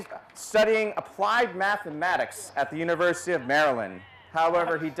 He'll be studying applied mathematics at the University of Maryland.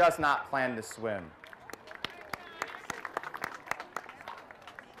 However, he does not plan to swim.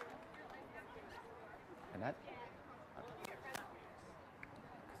 And that,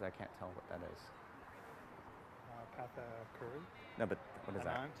 because I can't tell what that is. Patha Curry. No, but what is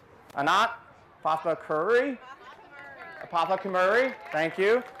that? Anant Patha Curry. Patha Kumuri, thank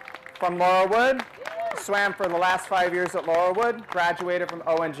you. From Laurelwood. Swam for the last 5 years at Laurelwood, graduated from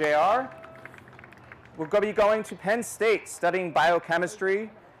ONJR. We'll be going to Penn State studying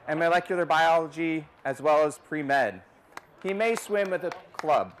biochemistry and molecular biology as well as pre-med. He may swim with a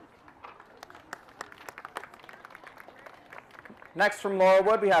club. Next from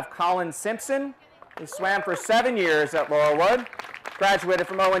Laurelwood, we have Colin Simpson. He swam for 7 years at Laurelwood, graduated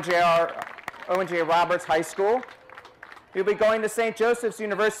from ONJ Roberts High School. He'll be going to St. Joseph's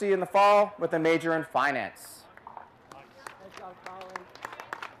University in the fall with a major in finance.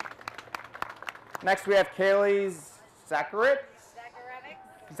 Next, we have Kaylee Zakharevitz,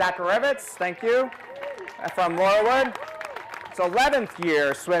 thank you, from Laurelwood. It's 11th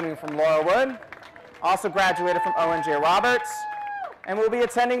year swimming from Laurelwood. Also graduated from ONJ Roberts, and will be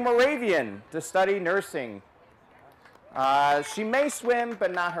attending Moravian to study nursing. She may swim,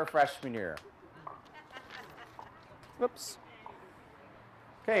 but not her freshman year. Whoops.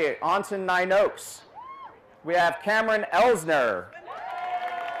 Okay, on to Nine Oaks. We have Cameron Elsner.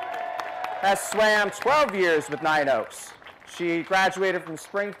 Has swam 12 years with Nine Oaks. She graduated from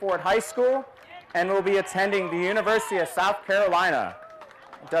Springford High School and will be attending the University of South Carolina.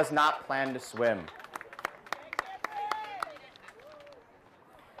 Does not plan to swim.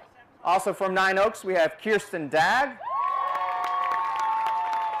 Also from Nine Oaks, we have Kirsten Dagg.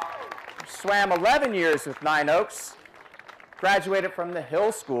 Swam 11 years with Nine Oaks. Graduated from the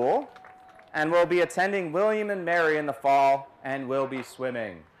Hill School and will be attending William and Mary in the fall and will be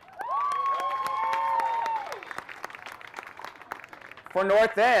swimming. For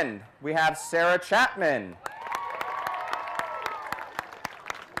North End, we have Sarah Chapman.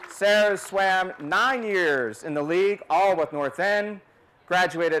 Sarah swam 9 years in the league, all with North End,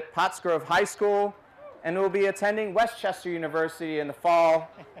 graduated Pottsgrove High School, and will be attending Westchester University in the fall,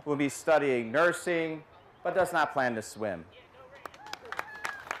 will be studying nursing, but does not plan to swim.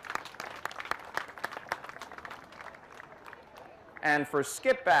 And for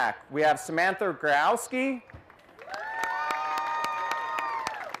skipback, we have Samantha Growski.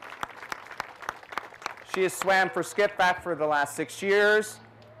 She has swam for skipback for the last 6 years,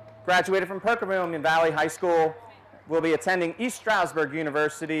 graduated from Perkins Valley High School, will be attending East Stroudsburg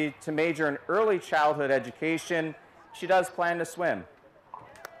University to major in early childhood education. She does plan to swim.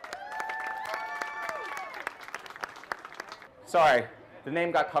 Sorry, the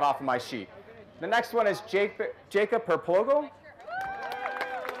name got cut off of my sheet. The next one is Jacob Perplogo.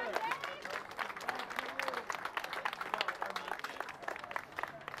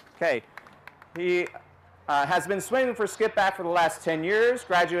 Okay, he has been swimming for Skipback for the last 10 years,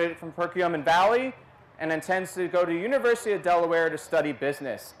 graduated from Perkiomen Valley, and intends to go to University of Delaware to study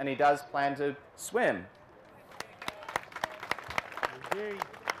business, and he does plan to swim. Okay,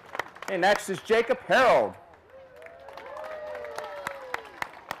 next is Jacob Harold.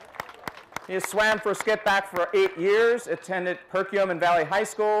 He has swam for Skipback for 8 years, attended Perkiomen Valley High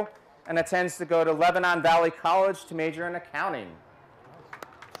School, and intends to go to Lebanon Valley College to major in accounting.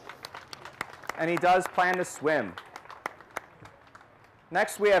 And he does plan to swim.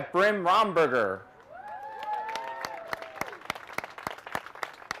 Next, we have Brim Romberger.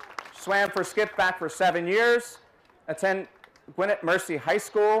 Swam for Skipback for 7 years, attend Gwinnett Mercy High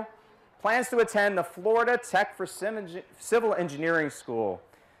School, plans to attend the Florida Tech for Civil Engineering School.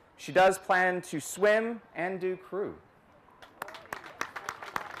 She does plan to swim and do crew.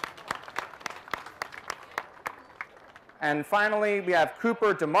 And finally, we have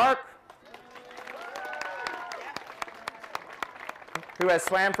Cooper DeMark, who has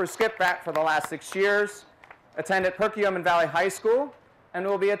swam for Skipback for the last 6 years, attended Perkiomen Valley High School, and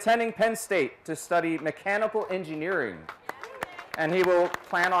will be attending Penn State to study mechanical engineering. And he will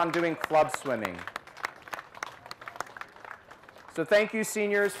plan on doing club swimming. So thank you,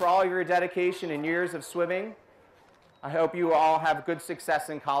 seniors, for all your dedication and years of swimming. I hope you all have good success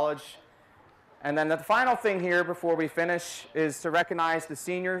in college. And then the final thing here before we finish is to recognize the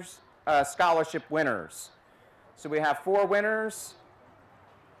seniors scholarship winners. So we have 4 winners.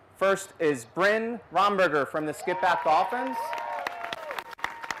 First is Bryn Romberger from the Skipback Dolphins.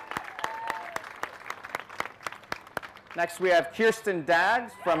 Next we have Kirsten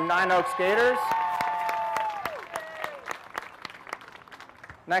Daggs from Nine Oaks Gators.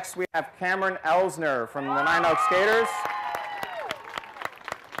 Next we have Cameron Elsner from the Nine Oaks Gators.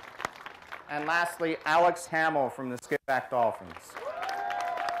 And lastly, Alex Hamill from the Skipback Dolphins.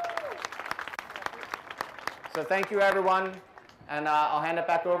 So thank you, everyone. And I'll hand it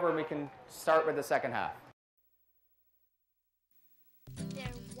back over and we can start with the second half. There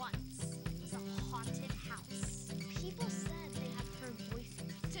once was a haunted house. People said they had heard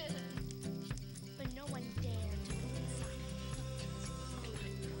voices, but no one dared to go inside.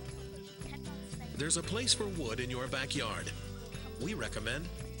 There's a place for wood in your backyard. We recommend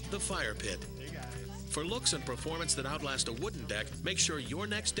the Fire Pit. For looks and performance that outlast a wooden deck, make sure your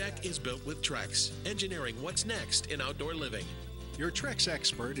next deck is built with Trex, engineering what's next in outdoor living. Your Trex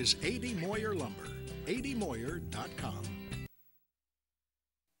expert is A.D. Moyer Lumber. admoyer.com.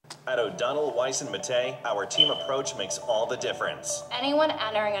 At O'Donnell, Weiss & Mattei, our team approach makes all the difference. Anyone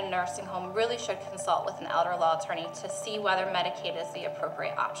entering a nursing home really should consult with an elder law attorney to see whether Medicaid is the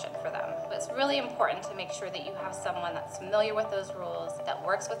appropriate option for them. It's really important to make sure that you have someone that's familiar with those rules, that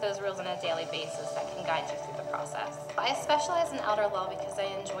works with those rules on a daily basis, that can guide you through the process. I specialize in elder law because I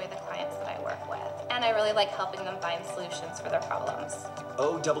enjoy the clients that I work with, and I really like helping them find solutions for their problems.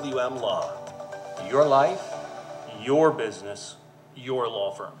 OWM Law. Your life, your business, your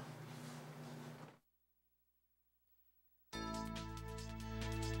law firm.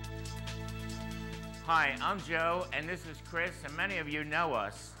 Hi, I'm Joe, and this is Chris, and many of you know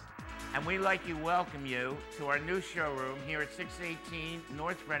us. And we'd like to welcome you to our new showroom here at 618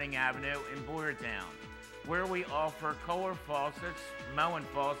 North Reading Avenue in Boyertown, where we offer Kohler faucets, Moen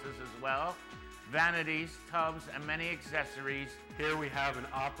faucets as well, vanities, tubs, and many accessories. Here we have an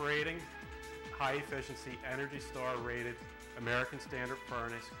operating, high-efficiency, Energy Star rated American Standard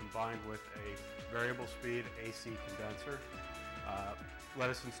furnace combined with a variable speed AC condenser. Let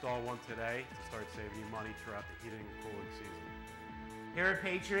us install one today to start saving you money throughout the heating and cooling season. Here at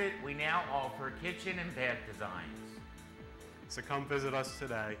Patriot, we now offer kitchen and bath designs. So come visit us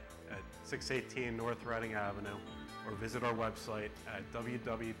today at 618 North Reading Avenue or visit our website at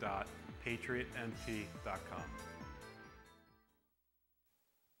www.patriotmp.com.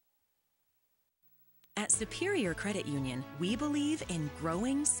 At Superior Credit Union, we believe in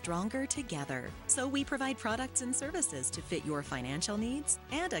growing stronger together. So we provide products and services to fit your financial needs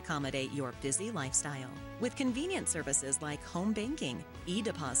and accommodate your busy lifestyle. With convenient services like home banking,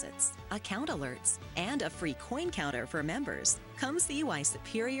 e-deposits, account alerts, and a free coin counter for members. Come see why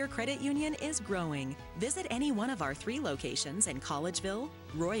Superior Credit Union is growing. Visit any one of our 3 locations in Collegeville,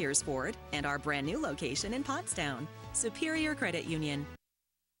 Royersford, and our brand new location in Pottstown. Superior Credit Union.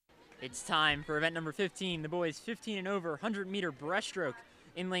 It's time for event number 15, the boys 15 and over 100-meter breaststroke.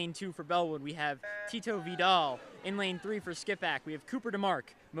 In lane 2 for Bellwood, we have Tito Vidal. In lane 3 for Skipback, we have Cooper DeMark.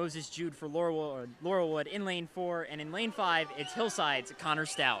 Moses Jude for Laurelwood in lane 4. And in lane 5, it's Hillside's Connor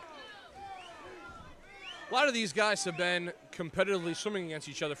Stout. A lot of these guys have been competitively swimming against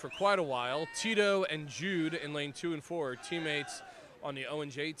each other for quite a while. Tito and Jude in lane 2 and 4 are teammates on the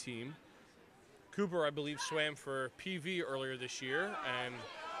O&J team. Cooper, I believe, swam for PV earlier this year, and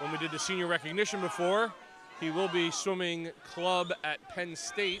when we did the senior recognition before, he will be swimming club at Penn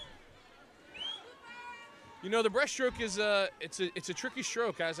State. You know, the breaststroke is it's a tricky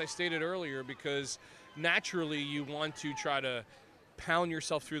stroke, as I stated earlier, because naturally you want to try to pound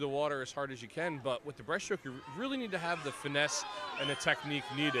yourself through the water as hard as you can, but with the breaststroke, you really need to have the finesse and the technique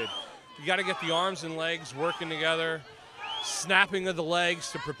needed. You got to get the arms and legs working together, snapping of the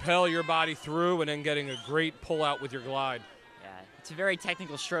legs to propel your body through, and then getting a great pull out with your glide. Yeah, it's a very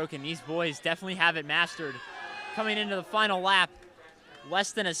technical stroke, and these boys definitely have it mastered. Coming into the final lap,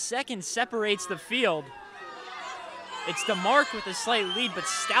 less than a second separates the field. It's DeMark with a slight lead, but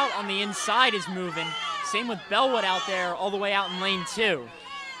Stout on the inside is moving. Same with Bellwood out there, all the way out in lane 2.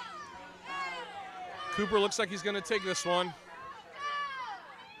 Cooper looks like he's going to take this one.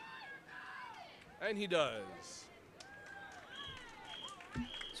 And he does.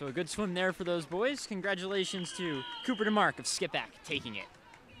 So a good swim there for those boys. Congratulations to Cooper DeMark of Skipback taking it.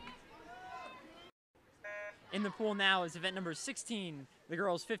 In the pool now is event number 16, the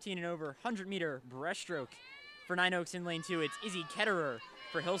girls 15 and over 100-meter breaststroke. For Nine Oaks in lane 2, it's Izzy Ketterer.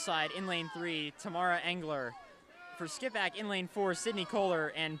 For Hillside in lane 3, Tamara Engler. For Skipback in lane 4, Sydney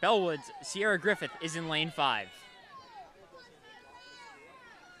Kohler, and Bellwood's Sierra Griffith is in lane 5.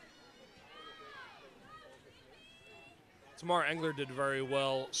 Tamara Engler did very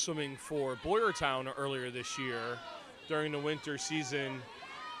well swimming for Boyertown earlier this year during the winter season,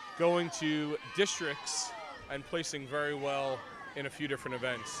 going to districts and placing very well in a few different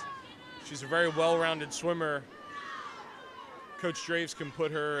events. She's a very well-rounded swimmer. Coach Draves can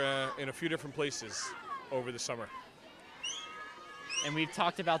put her in a few different places over the summer. And we've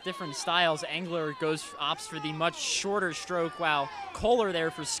talked about different styles. Engler opts for the much shorter stroke, while Kohler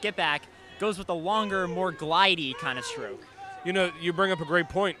there for Skipback goes with a longer, more glidey kind of stroke. You know, you bring up a great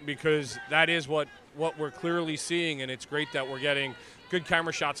point, because that is what we're clearly seeing, and it's great that we're getting good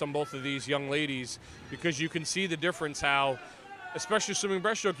camera shots on both of these young ladies, because you can see the difference how, especially swimming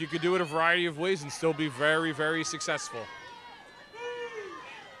breaststroke, you could do it a variety of ways and still be very, very successful.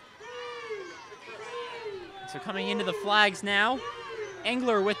 So coming into the flags now,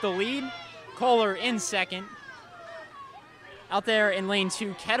 Engler with the lead, Kohler in second. Out there in lane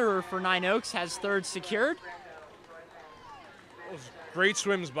 2, Ketterer for Nine Oaks has third secured. Great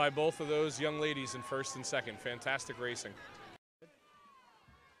swims by both of those young ladies in first and second. Fantastic racing.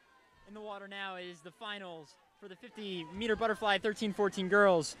 In the water now is the finals for the 50-meter butterfly 13-14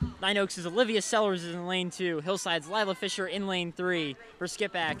 girls. Nine Oaks' Olivia Sellers is in lane 2. Hillside's Lila Fisher in lane 3. For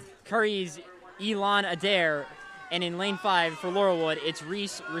Skipback, Curry's Elon Adair. And in lane 5 for Laurelwood, it's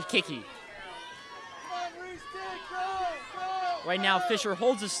Reese Rikicki. Right now, Fisher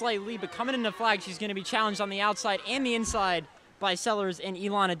holds a slight lead, but coming into the flag, she's going to be challenged on the outside and the inside by Sellers and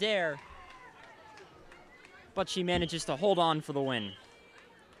Elon Adair. But she manages to hold on for the win.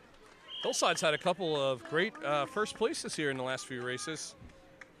 Hillside's had a couple of great first places here in the last few races.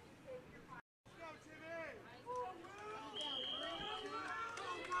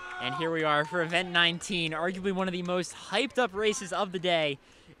 And here we are for event 19, arguably one of the most hyped up races of the day.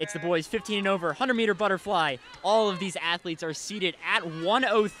 It's the boys 15 and over, 100-meter butterfly. All of these athletes are seated at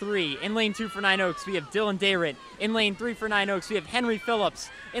 103. In lane 2 for Nine Oaks, we have Dylan Dayrit. In lane 3 for Nine Oaks, we have Henry Phillips.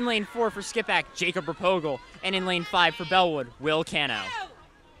 In lane 4 for Skipback, Jacob Rapogel. And in lane 5 for Bellwood, Will Cano.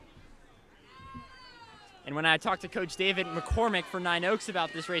 And when I talked to Coach David McCormick for Nine Oaks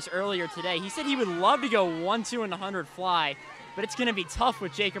about this race earlier today, he said he would love to go 1-2 in the 100 fly, but it's going to be tough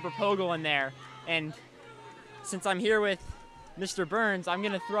with Jacob Rapogel in there. And since I'm here with Mr. Burns, I'm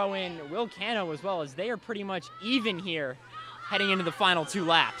going to throw in Will Cano as well, as they are pretty much even here heading into the final 2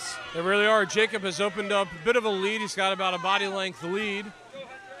 laps. They really are. Jacob has opened up a bit of a lead. He's got about a body length lead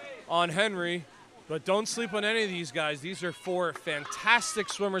on Henry, but don't sleep on any of these guys. These are 4 fantastic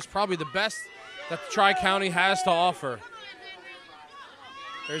swimmers, probably the best that the Tri-County has to offer.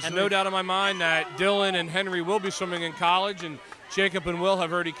 There's no doubt in my mind that Dylan and Henry will be swimming in college, and Jacob and Will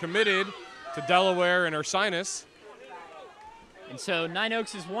have already committed to Delaware and Ursinus. And so Nine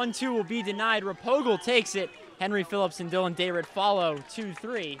Oaks' 1-2 will be denied. Rapogel takes it. Henry Phillips and Dylan Dayrit follow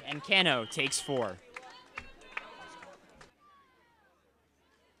 2-3, and Cano takes 4.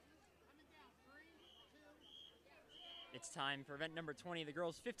 It's time for event number 20, the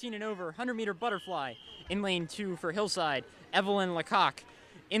girls 15 and over, 100-meter butterfly. In lane 2 for Hillside, Evelyn Lecoq.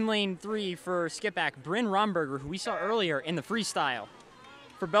 In lane 3 for Skipback, Bryn Romberger, who we saw earlier in the freestyle.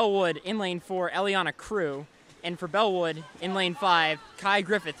 For Bellwood, in lane 4, Eliana Crew. And for Bellwood, in lane 5, Kai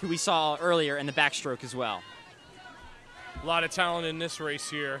Griffith, who we saw earlier in the backstroke as well. A lot of talent in this race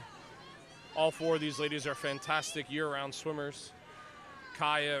here. All 4 of these ladies are fantastic year-round swimmers.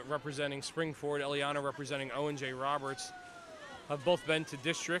 Kaya representing Springford, Eliana representing Owen J. Roberts, have both been to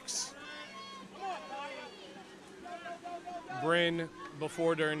districts. Bryn,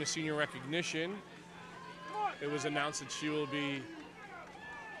 before during the senior recognition, it was announced that she will be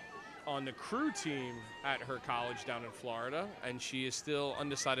on the crew team at her college down in Florida, and she is still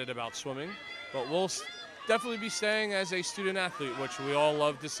undecided about swimming, but will definitely be staying as a student athlete, which we all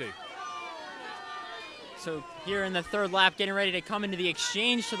love to see. So here in the 3rd lap, getting ready to come into the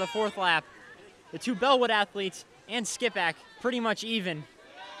exchange to the 4th lap, the 2 Bellwood athletes and Skipback pretty much even.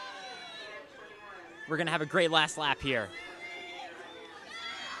 We're gonna have a great last lap here.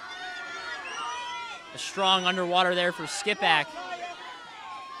 A strong underwater there for Skipback.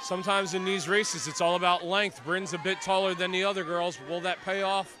 Sometimes in these races, it's all about length. Bryn's a bit taller than the other girls. Will that pay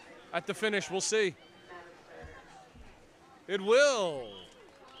off at the finish? We'll see. It will.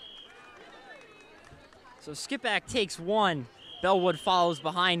 So Skipback takes 1. Bellwood follows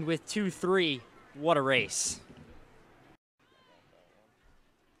behind with 2-3. What a race.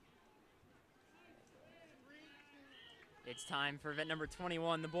 It's time for event number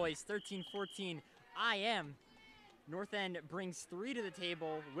 21, the boys 13-14 IM. North End brings 3 to the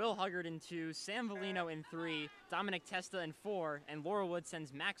table, Will Huggard in 2, Sam Volino in 3, Dominic Testa in 4, and Laurelwood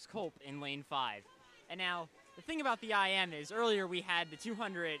sends Max Culp in lane 5. And now, the thing about the IM is earlier we had the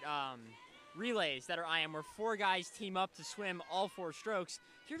 200 relays that are IM where 4 guys team up to swim all 4 strokes.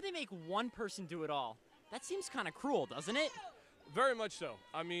 Here they make 1 person do it all. That seems kind of cruel, doesn't it? Very much so.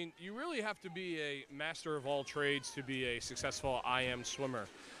 I mean, you really have to be a master of all trades to be a successful IM swimmer.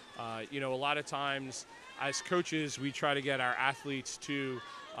 You know, a lot of times as coaches, we try to get our athletes to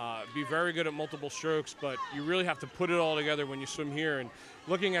be very good at multiple strokes, but you really have to put it all together when you swim here. And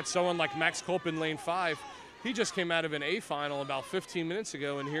looking at someone like Max Culp in lane 5, he just came out of an A final about 15 minutes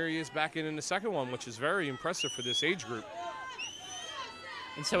ago, and here he is back in the second one, which is very impressive for this age group.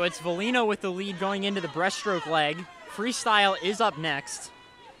 And so it's Volino with the lead going into the breaststroke leg. Freestyle is up next.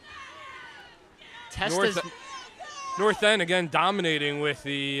 North End again dominating with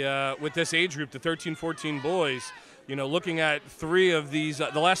the with this age group, the 13-14 boys. You know, looking at 3 of these,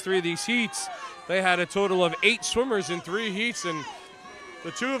 the last 3 of these heats, they had a total of 8 swimmers in 3 heats, and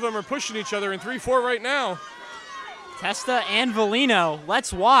the 2 of them are pushing each other in 3-4 right now. Testa and Volino,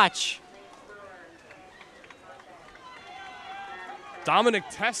 let's watch. Dominic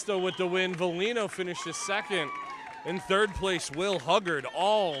Testa with the win. Volino finishes second. In 3rd place, Will Huggard.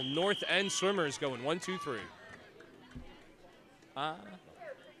 All North End swimmers going 1, 2, 3. Here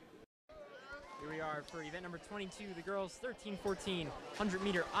we are for event number 22, the girls 13-14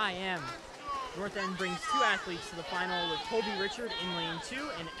 100-meter IM. North End brings 2 athletes to the final with Colby Richard in lane 2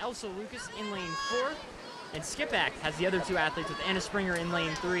 and Elsa Lucas in lane 4. And Skipback has the other 2 athletes with Anna Springer in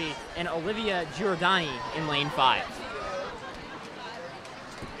lane 3 and Olivia Giordani in lane 5.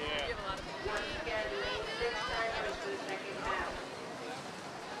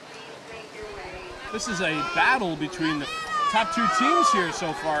 This is a battle between the top 2 teams here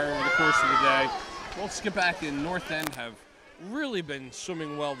so far over the course of the day. Both Skipback and North End have really been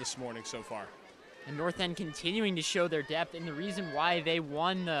swimming well this morning so far. And North End continuing to show their depth, and the reason why they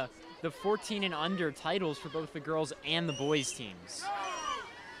won the 14 and under titles for both the girls and the boys teams.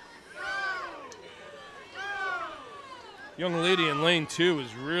 Young lady in lane 2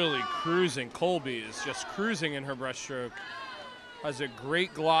 is really cruising. Colby is just cruising in her breaststroke. Has a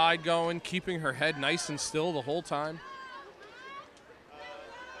great glide going, keeping her head nice and still the whole time.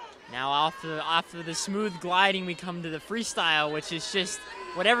 Now off of the smooth gliding, we come to the freestyle, which is just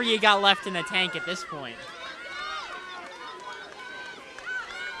whatever you got left in the tank at this point.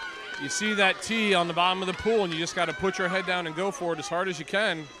 You see that tee on the bottom of the pool, and you just got to put your head down and go for it as hard as you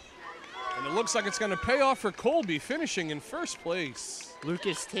can. And it looks like it's going to pay off for Colby, finishing in 1st place.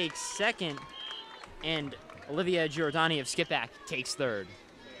 Lucas takes 2nd, and Olivia Giordani of Skipback takes 3rd.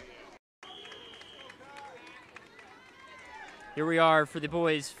 Here we are for the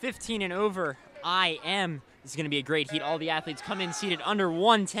boys 15 and over IM. This is going to be a great heat. All the athletes come in seated under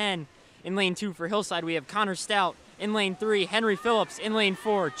 110. In lane 2 for Hillside, we have Connor Stout. In lane 3, Henry Phillips. In lane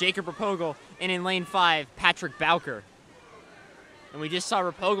 4, Jacob Rapogel. And in lane 5, Patrick Bowker. And we just saw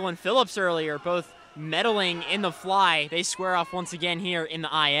Rapogel and Phillips earlier, both medaling in the fly. They square off once again here in the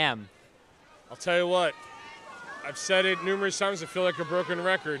IM. I'll tell you what, I've said it numerous times, I feel like a broken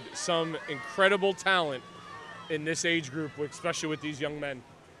record. Some incredible talent in this age group, especially with these young men.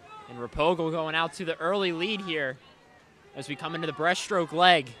 And Rapogel going out to the early lead here as we come into the breaststroke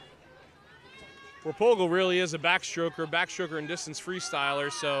leg. Rapogel really is a backstroker and distance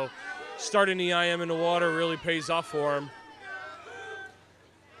freestyler, so starting the IM in the water really pays off for him.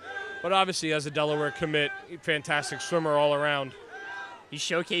 But obviously, as a Delaware commit, fantastic swimmer all around. He's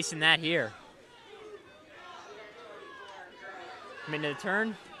showcasing that here. Coming to the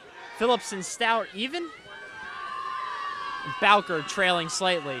turn. Phillips and Stout even. And Bowker trailing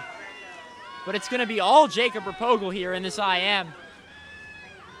slightly. But it's going to be all Jacob Rapogel here in this IM.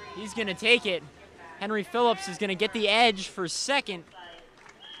 He's going to take it. Henry Phillips is going to get the edge for second.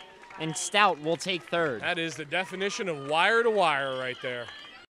 And Stout will take third. That is the definition of wire to wire right there.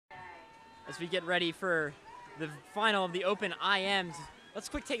 As we get ready for the final of the Open IMs, let's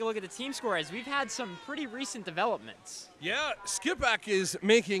quick take a look at the team score as we've had some pretty recent developments. Yeah, Skipback is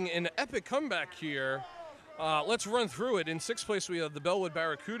making an epic comeback here. Let's run through it. In 6th place, we have the Bellwood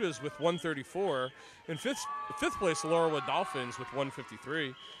Barracudas with 134. In fifth place, the Laurelwood Dolphins with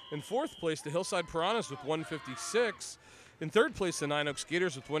 153. In 4th place, the Hillside Piranhas with 156. In 3rd place, the Nine Oaks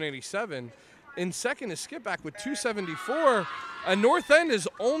Gators with 187. In 2nd is Skipback with 274. And North End is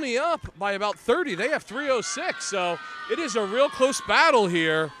only up by about 30. They have 306. So it is a real close battle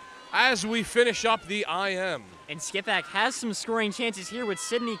here as we finish up the IM. And Skipback has some scoring chances here with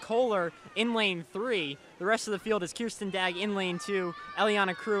Sydney Kohler in lane 3. The rest of the field is Kirsten Dagg in lane 2,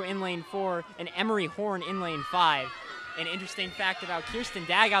 Eliana Crew in lane 4, and Emery Horn in lane 5. An interesting fact about Kirsten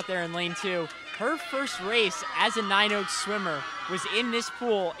Dagg out there in lane 2, her first race as a Nine Oaks swimmer was in this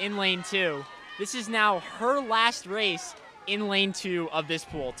pool in lane 2. This is now her last race in lane 2 of this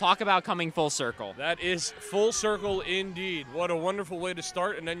pool. Talk about coming full circle. That is full circle indeed. What a wonderful way to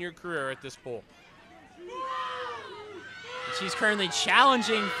start and end your career at this pool. She's currently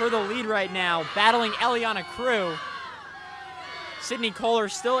challenging for the lead right now, battling Eliana Crew. Sydney Kohler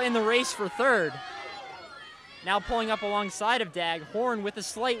still in the race for 3rd. Now pulling up alongside of Dagg, Horn with a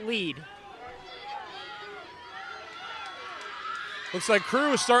slight lead. Looks like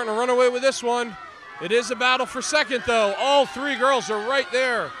Crew is starting to run away with this one. It is a battle for 2nd, though. All 3 girls are right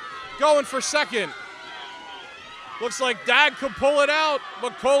there, going for 2nd. Looks like Dagg could pull it out,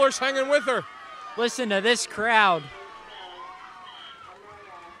 but Kohler's hanging with her. Listen to this crowd.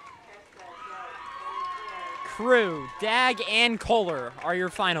 Crew, Dagg, and Kohler are your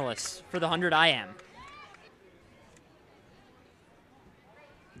finalists for the 100 IM.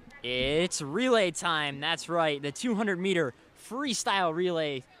 It's relay time, that's right. The 200-meter freestyle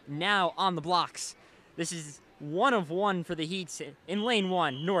relay now on the blocks. This is 1 of 1 for the heats. In lane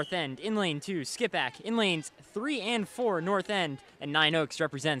 1, North End. In lane 2, Skipback. In lanes 3 and 4, North End. And Nine Oaks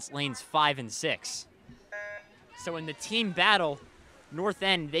represents lanes 5 and 6. So in the team battle, North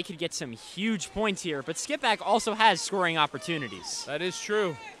End, they could get some huge points here, but Skipback also has scoring opportunities. That is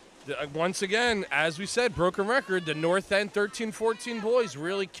true. Once again, as we said, broken record, the North End 13-14 boys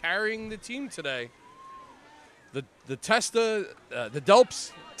really carrying the team today. The Testa, the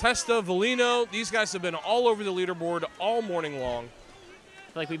Delps, Testa, Volino, these guys have been all over the leaderboard all morning long.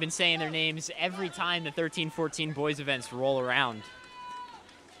 I feel like we've been saying their names every time the 13-14 boys events roll around.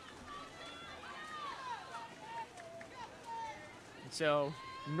 So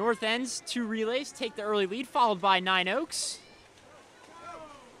North End's 2 relays take the early lead, followed by Nine Oaks.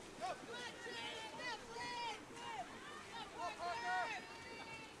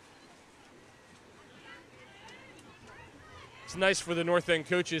 It's nice for the North End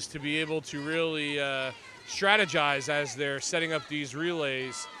coaches to be able to really strategize as they're setting up these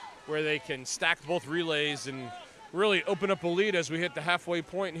relays, where they can stack both relays and really open up a lead as we hit the halfway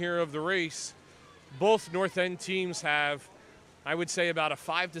point here of the race. Both North End teams have, I would say, about a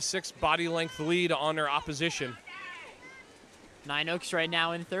 5 to 6 body length lead on their opposition. Nine Oaks right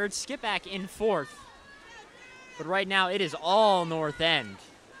now in 3rd, Skipback in 4th. But right now it is all North End.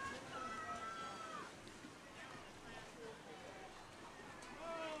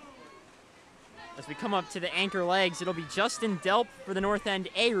 As we come up to the anchor legs, it'll be Justin Delp for the North End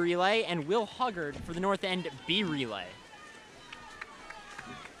A relay and Will Huggard for the North End B relay.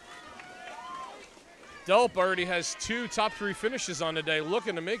 Delp already has 2 top 3 finishes on the day,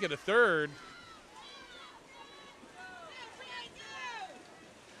 looking to make it a 3rd.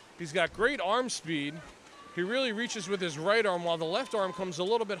 He's got great arm speed. He really reaches with his right arm while the left arm comes a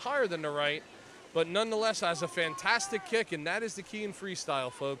little bit higher than the right, but nonetheless has a fantastic kick, and that is the key in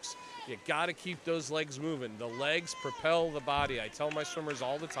freestyle, folks. You gotta keep those legs moving. The legs propel the body. I tell my swimmers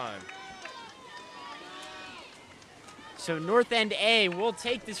all the time. So North End A will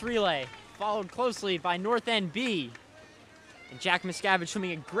take this relay, followed closely by North End B. And Jack Miscavige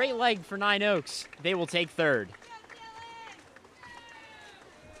swimming a great leg for Nine Oaks. They will take 3rd.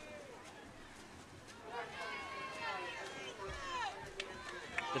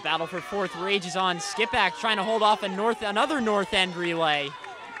 battle for fourth rages on. Skipback trying to hold off another North End relay.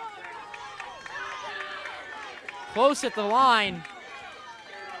 Close at the line.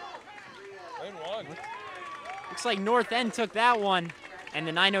 Lane 1. Looks like North End took that one. And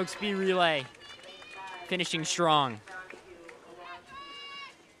the Nine Oaks B relay finishing strong.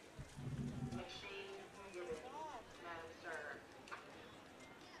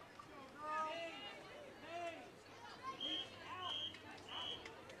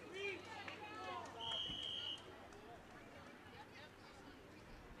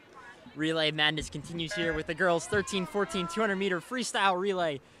 Relay madness continues here with the girls' 13-14 200-meter freestyle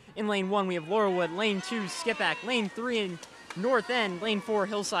relay. In lane 1, we have Laurelwood. Lane 2, Skipback. Lane 3, in North End. Lane 4,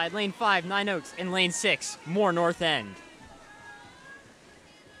 Hillside. Lane 5, Nine Oaks. And lane 6, more North End.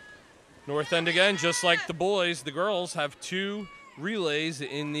 North End again, just like the boys, the girls have 2 relays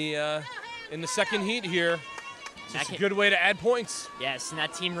in the second heat here. It's a good way to add points. Yes, in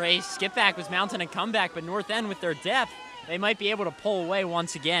that team race, Skipback was mounting a comeback, but North End, with their depth, they might be able to pull away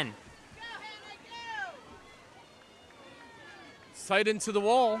once again. Tight into the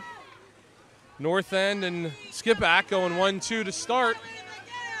wall. North End and Skipback going 1-2 to start.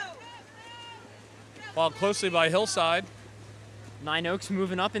 Followed closely by Hillside. Nine Oaks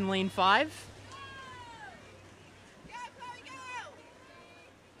moving up in lane 5.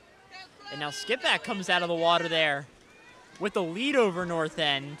 And now Skipback comes out of the water there with the lead over North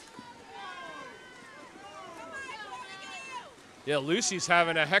End. Yeah, Lucy's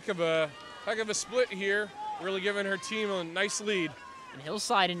having a heck of a split here, really giving her team a nice lead. And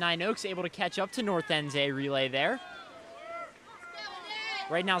Hillside and Nine Oaks able to catch up to North End's A relay there.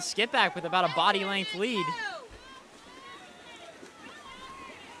 Right now, Skipback with about a body length lead.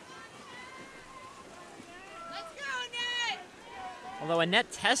 Although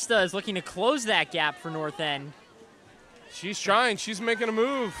Annette Testa is looking to close that gap for North End. She's trying, she's making a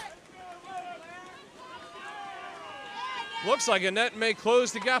move. Looks like Annette may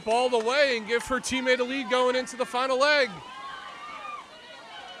close the gap all the way and give her teammate a lead going into the final leg.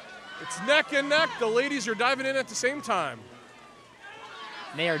 It's neck and neck. The ladies are diving in at the same time.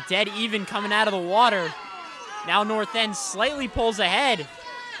 They are dead even coming out of the water. Now North End slightly pulls ahead.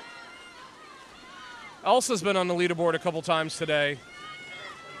 Elsa's been on the leaderboard a couple times today.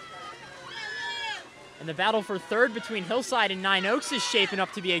 And the battle for third between Hillside and Nine Oaks is shaping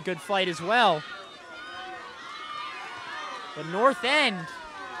up to be a good fight as well. But North End.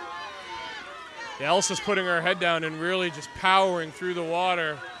 Yeah, Elsa's putting her head down and really just powering through the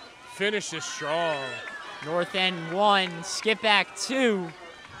water. Finish is strong. North End 1, Skipback 2.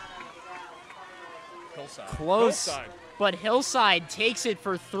 Hillside. Close, Hillside. but Hillside takes it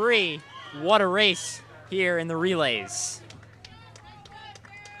for 3. What a race here in the relays.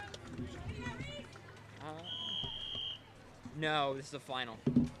 No, this is the final.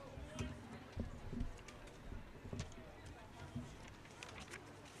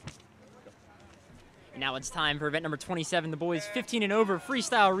 Now it's time for event number 27, the boys 15 and over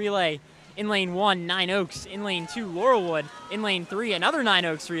freestyle relay. In lane 1, Nine Oaks. In lane 2, Laurelwood. In lane 3, another Nine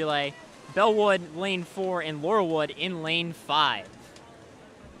Oaks relay. Bellwood, lane 4, and Laurelwood in lane 5.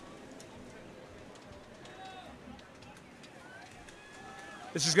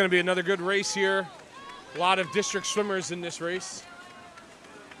 This is going to be another good race here. A lot of district swimmers in this race.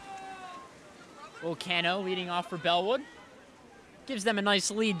 Volcano leading off for Bellwood. Gives them a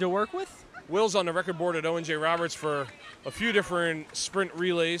nice lead to work with. Will's on the record board at Owen J. Roberts for a few different sprint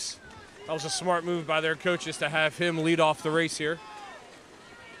relays. That was a smart move by their coaches to have him lead off the race here.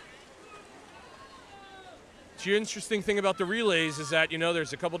 The interesting thing about the relays is that, you know,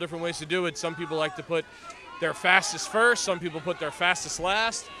 there's a couple different ways to do it. Some people like to put their fastest first. Some people put their fastest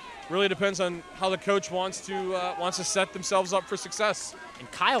last. Really depends on how the coach wants to set themselves up for success. And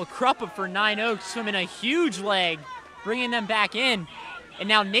Kyle Kruppa for Nine Oaks swimming a huge leg, bringing them back in. And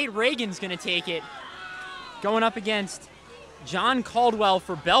now Nate Reagan's going to take it, going up against John Caldwell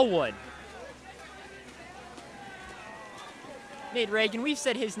for Bellwood. Nate Reagan, we've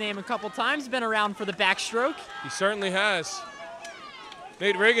said his name a couple times, been around for the backstroke. He certainly has.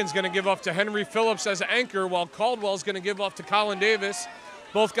 Nate Reagan's going to give off to Henry Phillips as anchor, while Caldwell's going to give off to Colin Davis.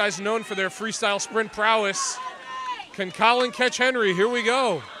 Both guys known for their freestyle sprint prowess. Can Colin catch Henry? Here we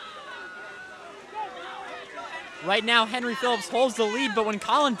go. Right now, Henry Phillips holds the lead, but when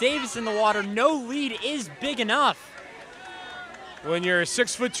Colin Davis in the water, no lead is big enough. When you're a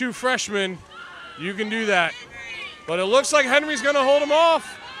 6'2" freshman, you can do that. But it looks like Henry's going to hold him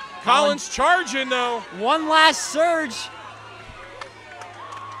off. Colin's charging, though. One last surge.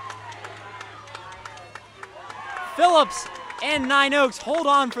 Phillips and Nine Oaks hold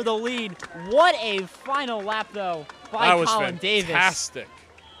on for the lead. What a final lap, though, by Colin Davis. That was fantastic.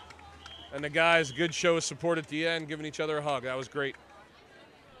 And the guys, good show of support at the end, giving each other a hug. That was great.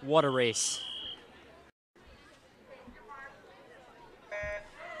 What a race.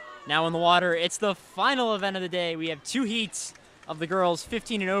 Now in the water, it's the final event of the day. We have 2 heats of the girls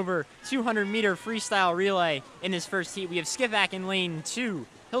 15 and over 200-meter freestyle relay. In this first heat, we have Skippack in lane 2,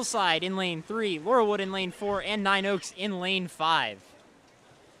 Hillside in lane 3, Laurelwood in lane 4, and Nine Oaks in lane 5.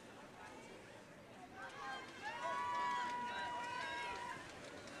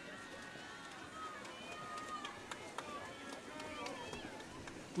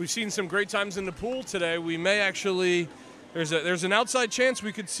 We've seen some great times in the pool today. We may actually, there's an outside chance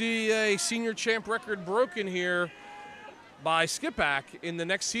we could see a senior champ record broken here by Skippack in the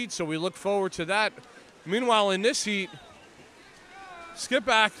next heat, so we look forward to that. Meanwhile, in this heat,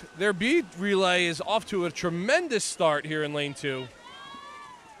 Skippack, their bead relay is off to a tremendous start here in lane 2.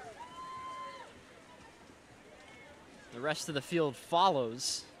 The rest of the field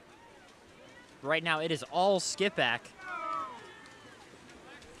follows. Right now, it is all Skippack.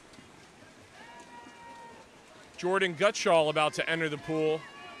 Jordan Gutschall about to enter the pool.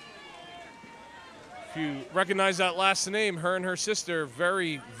 If you recognize that last name, her and her sister,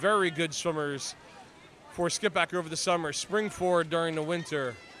 very, very good swimmers for Skippack over the summer. Springford during the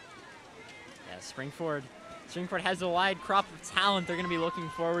winter. Yeah, Springford has a wide crop of talent they're going to be looking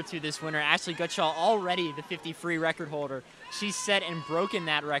forward to this winter. Ashley Gutschall, already the 50 free record holder. She's set and broken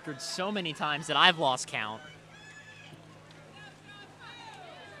that record so many times that I've lost count.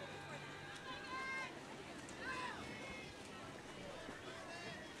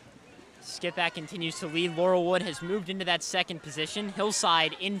 Skippack continues to lead. Laurelwood has moved into that second position.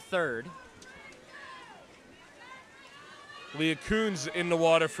 Hillside in third. Leah Coons in the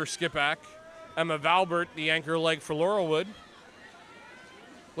water for Skippack. Emma Valbert, the anchor leg for Laurelwood.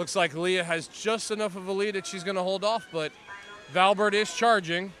 Looks like Leah has just enough of a lead that she's going to hold off, but Valbert is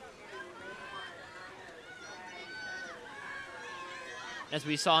charging. As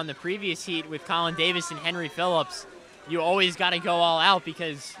we saw in the previous heat with Colin Davis and Henry Phillips, you always got to go all out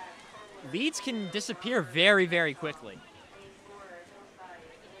because leads can disappear very, very quickly.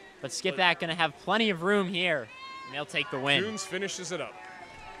 But Skippack going to have plenty of room here, and they'll take the win. Coons finishes it up.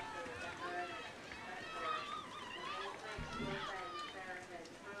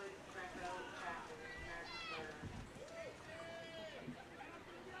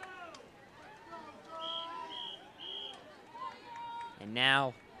 And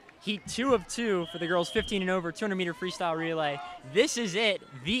now, heat 2 of 2 for the girls 15 and over 200-meter freestyle relay. This is it,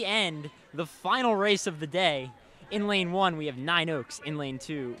 the end, the final race of the day. In lane 1, we have Nine Oaks. In lane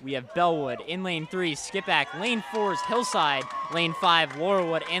 2, we have Bellwood. In lane 3, Skippack. Lane 4 is Hillside. Lane 5,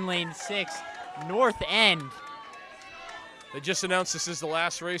 Laurelwood. And lane 6, North End. They just announced this is the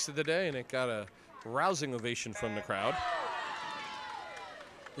last race of the day, and it got a rousing ovation from the crowd.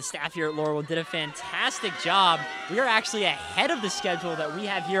 The staff here at Laurelwood did a fantastic job. We are actually ahead of the schedule that we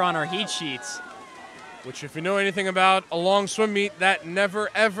have here on our heat sheets. Which, if you know anything about a long swim meet, that never,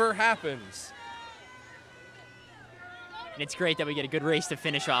 ever happens. And it's great that we get a good race to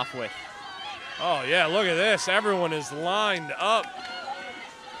finish off with. Oh, yeah, look at this. Everyone is lined up.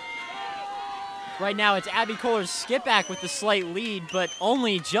 Right now, it's Abby Kohler's Skippack with the slight lead, but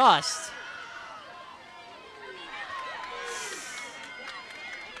only just.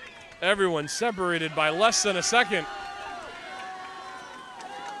 Everyone separated by less than a second.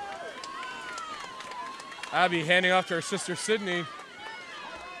 Abby handing off to her sister Sydney.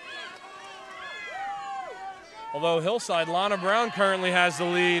 Although Hillside, Lana Brown currently has the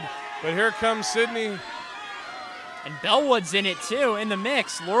lead, but here comes Sydney. And Bellwood's in it too, in the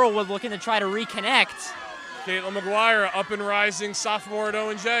mix. Laurelwood looking to try to reconnect. Caitlin McGuire, up and rising sophomore at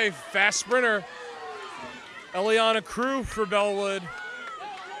O&J, fast sprinter. Eliana Crew for Bellwood.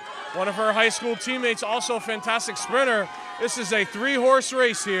 One of her high school teammates, also a fantastic sprinter. This is a 3-horse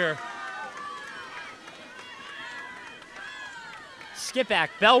race here. Skippack,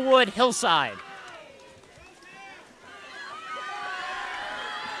 Bellwood, Hillside.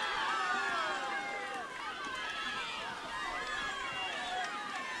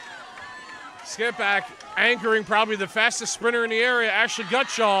 Skippack anchoring probably the fastest sprinter in the area, Ashley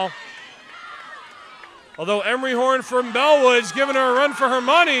Gutschall. Although Emery Horn from Bellwood's giving her a run for her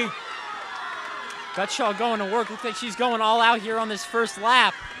money. Gutschall going to work. Looks like she's going all out here on this first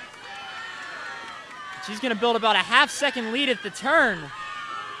lap. She's going to build about a half-second lead at the turn.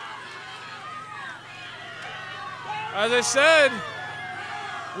 As I said,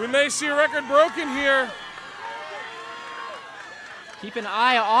 we may see a record broken here. Keep an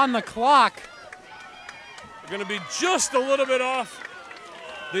eye on the clock. We're going to be just a little bit off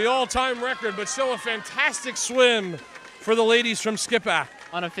the all-time record, but still a fantastic swim for the ladies from Skippack.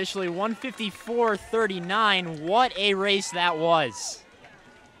 Unofficially 154.39. What a race that was.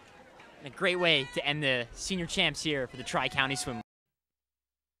 And a great way to end the senior champs here for the Tri-County Swim League.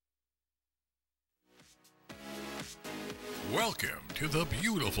 Welcome to the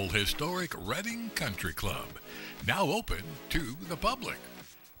beautiful historic Reading Country Club, now open to the public.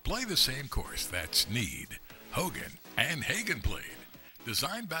 Play the same course that Snead, Hogan, and Hagen played.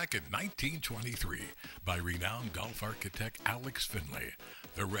 Designed back in 1923 by renowned golf architect Alex Finlay,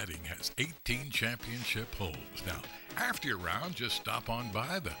 the Reading has 18 championship holes. Now, after your round, just stop on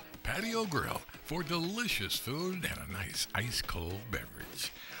by the Patio Grill for delicious food and a nice ice-cold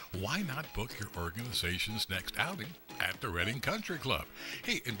beverage. Why not book your organization's next outing at the Reading Country Club?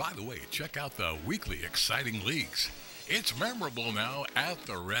 Hey, and by the way, check out the weekly exciting leagues. It's memorable now at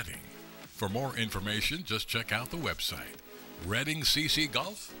the Reading. For more information, just check out the website,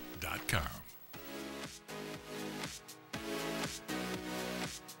 readingccgolf.com.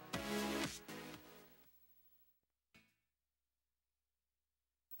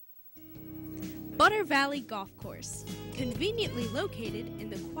 Butter Valley Golf Course, conveniently located in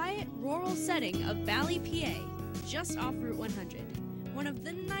the quiet rural setting of Valley, PA, just off Route 100. One of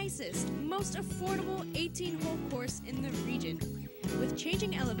the nicest, most affordable 18-hole course in the region. With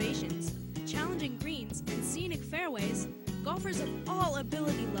changing elevations, challenging greens, and scenic fairways, golfers of all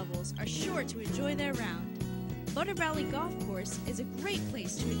ability levels are sure to enjoy their round. Butter Valley Golf Course is a great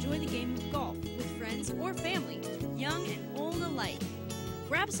place to enjoy the game of golf with friends or family, young and old alike.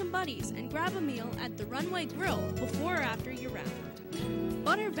 Grab some buddies and grab a meal at the Runway Grill before or after your round.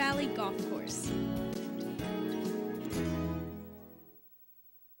 Butter Valley Golf Course.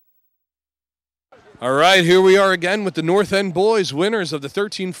 All right, here we are again with the North End boys, winners of the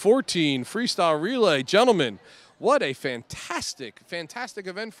 13-14 freestyle relay. Gentlemen, what a fantastic, fantastic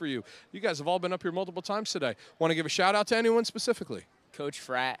event for you. You guys have all been up here multiple times today. Want to give a shout out to anyone specifically? Coach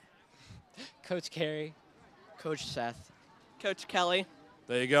Fratt, Coach Carey, Coach Seth, Coach Kelly.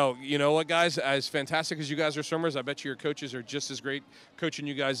 There you go. You know what, guys? As fantastic as you guys are swimmers, I bet you your coaches are just as great coaching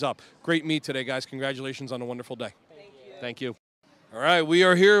you guys up. Great meet today, guys. Congratulations on a wonderful day. Thank you. All right, we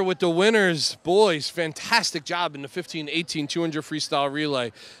are here with the winners. Boys, fantastic job in the 15-18 200 freestyle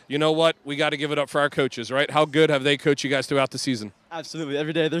relay. You know what? We got to give it up for our coaches, right? How good have they coached you guys throughout the season? Absolutely.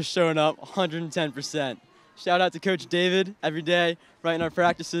 Every day they're showing up 110%. Shout out to Coach David every day, right in our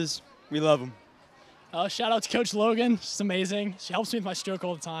practices. We love him. Shout out to Coach Logan. She's amazing. She helps me with my stroke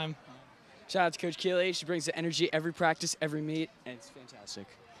all the time. Shout out to Coach Keeley. She brings the energy every practice, every meet, and it's fantastic.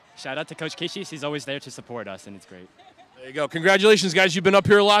 Shout out to Coach Kishi. She's always there to support us, and it's great. There you go. Congratulations, guys. You've been up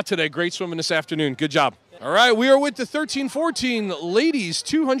here a lot today. Great swimming this afternoon. Good job. All right, we are with the 13-14 ladies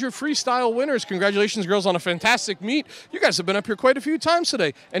 200 freestyle winners. Congratulations, girls, on a fantastic meet. You guys have been up here quite a few times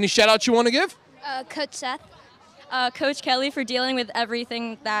today. Any shout-outs you want to give? Coach Seth. Coach Kelly for dealing with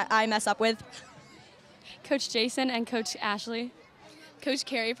everything that I mess up with. Coach Jason and Coach Ashley. Coach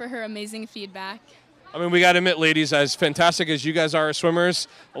Carey for her amazing feedback. I mean, we got to admit, ladies, as fantastic as you guys are as swimmers,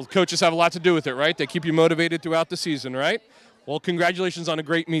 well, coaches have a lot to do with it, right? They keep you motivated throughout the season, right? Well, congratulations on a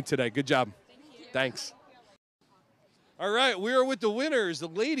great meet today. Good job. Thanks. All right, we are with the winners, the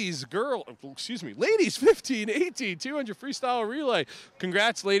ladies 15-18 200 freestyle relay.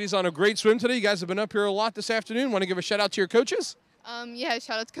 Congrats, ladies, on a great swim today. You guys have been up here a lot this afternoon. Want to give a shout out to your coaches? Yeah,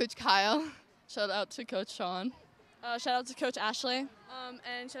 shout out to Coach Kyle. Shout out to Coach Sean. Shout out to Coach Ashley.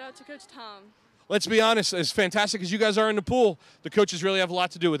 And shout out to Coach Tom. Let's be honest, as fantastic as you guys are in the pool, the coaches really have a lot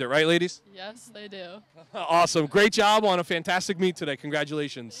to do with it, right, ladies? Yes, they do. Awesome. Great job on a fantastic meet today.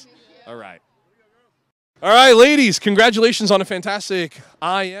 Congratulations. All right. All right, ladies, congratulations on a fantastic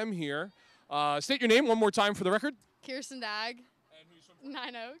IM here. State your name one more time for the record. Kirsten Dag.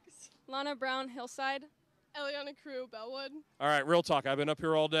 Nine Oaks. Lana Brown, Hillside. Eliana Crew, Bellwood. All right, real talk. I've been up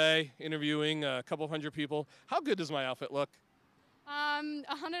here all day interviewing a couple hundred people. How good does my outfit look?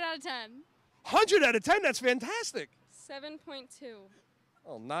 100 out of 10. 100 out of 10? That's fantastic. 7.2.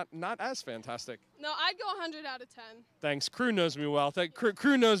 Oh, not as fantastic. No, I'd go 100 out of 10. Thanks. Crew knows me well.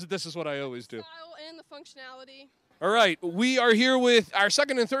 Crew knows that this is what I always do. Style and the functionality. All right, we are here with our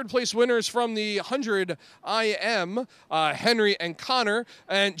second and third place winners from the 100 IM, Henry and Connor.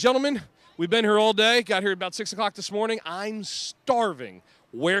 And gentlemen, we've been here all day. Got here about 6 o'clock this morning. I'm starving.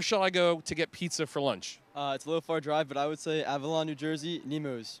 Where shall I go to get pizza for lunch? It's a little far drive, but I would say Avalon, New Jersey,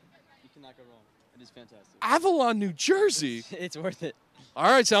 Nemo's. You cannot go wrong. It is fantastic. Avalon, New Jersey? It's worth it. All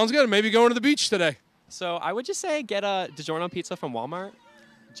right, sounds good. Maybe going to the beach today. So I would just say get a DiGiorno pizza from Walmart.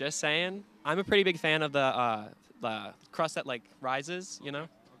 Just saying. I'm a pretty big fan of the crust that like rises, you know? Okay.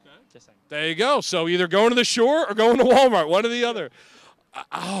 Just saying. There you go. So either going to the shore or going to Walmart, one or the other.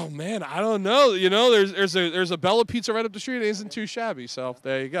 Oh man, I don't know. You know, there's a Bella Pizza right up the street. It isn't too shabby. So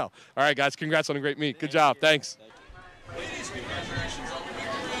there you go. All right, guys, congrats on a great meet. Good job. Thanks. Ladies, congratulations on the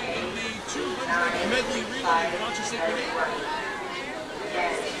victory in the 200 medley relay. Why don't you say your name?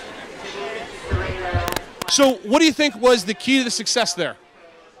 So, what do you think was the key to the success there?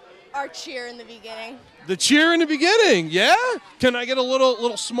 Our cheer in the beginning. The cheer in the beginning, yeah? Can I get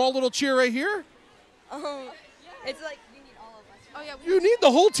a small little cheer right here? It's like you need all of us. Oh yeah. You need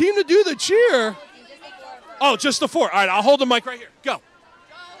the whole team to do the cheer. Oh, just the 4. All right, I'll hold the mic right here. Go.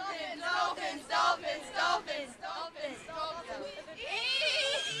 Dolphins, Dolphins, Dolphins, Dolphins, Dolphins.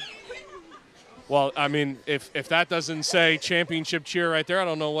 Well, I mean, if that doesn't say championship cheer right there, I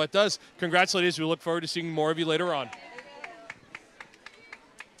don't know what does. Congrats, ladies. We look forward to seeing more of you later on.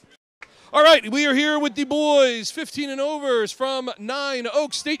 All right, we are here with the boys, 15 and overs from 9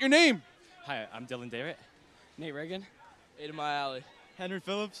 Oaks. State your name. Hi, I'm Dylan David. Nate Reagan. Aiden My Alley. Henry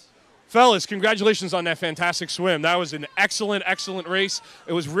Phillips. Fellas, congratulations on that fantastic swim. That was an excellent, excellent race.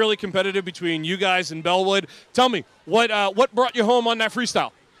 It was really competitive between you guys and Bellwood. Tell me, what brought you home on that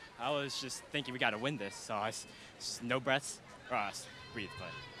freestyle? I was just thinking we got to win this, so no breaths. Breathe, but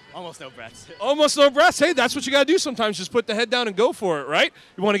almost no breaths. Almost no breaths. Hey, that's what you got to do sometimes. Just put the head down and go for it, right?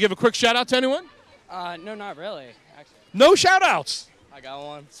 You want to give a quick shout out to anyone? No, not really. Actually. No shout outs. I got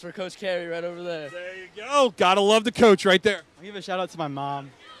one. It's for Coach Carey right over there. There you go. Gotta love the coach right there. I'll give a shout out to my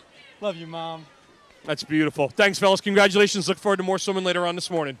mom. Love you, Mom. That's beautiful. Thanks, fellas. Congratulations. Look forward to more swimming later on this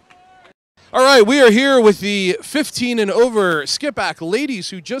morning. All right, we are here with the 15 and over skip-back ladies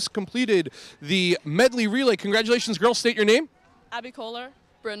who just completed the medley relay. Congratulations, girls. State your name. Abby Kohler.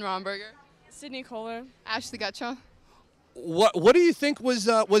 Bryn Romberger. Sydney Kohler. Ashley Gutcha. What do you think was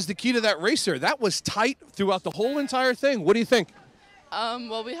the key to that race there? That was tight throughout the whole entire thing. What do you think?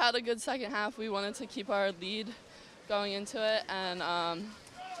 Well, we had a good second half. We wanted to keep our lead going into it and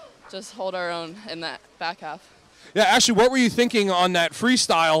just hold our own in that back half. Yeah, Ashley, what were you thinking on that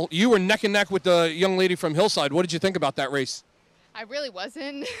freestyle? You were neck and neck with the young lady from Hillside. What did you think about that race? I really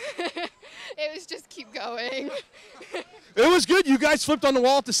wasn't. It was just keep going. It was good. You guys flipped on the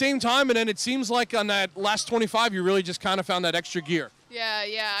wall at the same time, and then it seems like on that last 25, you really just kind of found that extra gear. Yeah,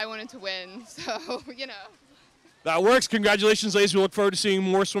 I wanted to win, so, you know. That works. Congratulations, ladies. We look forward to seeing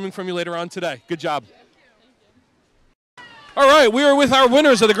more swimming from you later on today. Good job. All right, we are with our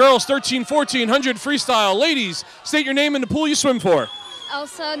winners of the girls 13-1400 freestyle. Ladies, state your name and the pool you swim for.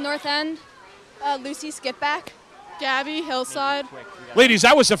 Elsa, North End. Lucy, Skipback. Gabby, Hillside. Ladies,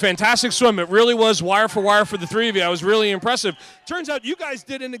 that was a fantastic swim. It really was wire for the three of you. I was really impressive. Turns out you guys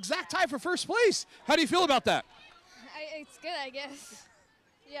did an exact tie for first place. How do you feel about that? It's good, I guess.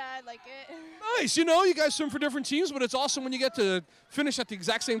 Yeah, I like it. Nice. You know, you guys swim for different teams, but it's awesome when you get to finish at the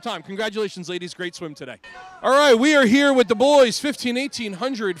exact same time. Congratulations, ladies. Great swim today. All right, we are here with the boys, 15-1800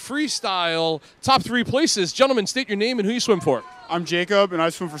 freestyle, top 3 places. Gentlemen, state your name and who you swim for. I'm Jacob, and I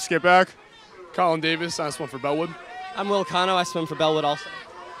swim for Skipback. Colin Davis, I swim for Bellwood. I'm Will Cano. I swim for Bellwood also.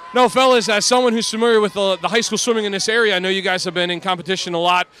 No, fellas, as someone who's familiar with the high school swimming in this area, I know you guys have been in competition a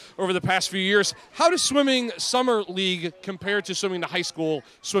lot over the past few years. How does swimming summer league compare to swimming the high school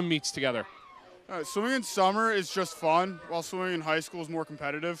swim meets together? Swimming in summer is just fun, while swimming in high school is more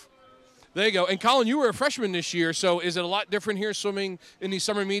competitive. There you go. And Colin, you were a freshman this year, so is it a lot different here swimming in these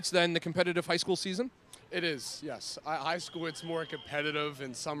summer meets than the competitive high school season? It is, yes. High school, it's more competitive.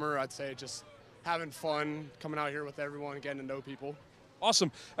 In summer, I'd say just having fun, coming out here with everyone, getting to know people.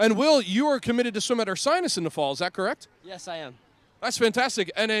 Awesome. And Will, you are committed to swim at Ursinus in the fall. Is that correct? Yes, I am. That's fantastic.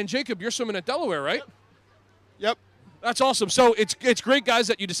 And then Jacob, you're swimming at Delaware, right? Yep. That's awesome. So it's great, guys,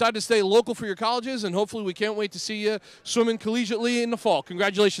 that you decided to stay local for your colleges, and hopefully we can't wait to see you swimming collegiately in the fall.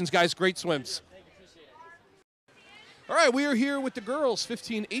 Congratulations, guys. Great swims. All right, we are here with the girls,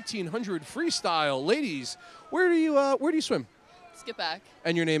 15-1800 freestyle. Ladies, where do you swim? Skipback.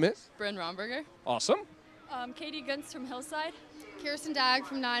 And your name is? Bryn Romberger. Awesome. Katie Gunst from Hillside. Kirsten Dag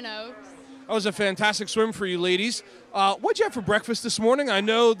from 9 Oaks. That was a fantastic swim for you, ladies. What'd you have for breakfast this morning? I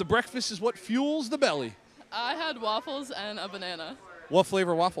know the breakfast is what fuels the belly. I had waffles and a banana. What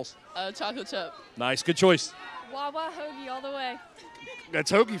flavor waffles? Chocolate chip. Nice, good choice. Wawa hoagie all the way.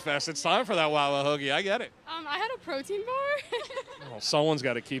 That's Hoagie Fest. It's time for that Wawa hoagie. I get it. I had a protein bar. Oh, someone's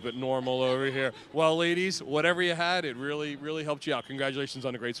got to keep it normal over here. Well, ladies, whatever you had, it really, really helped you out. Congratulations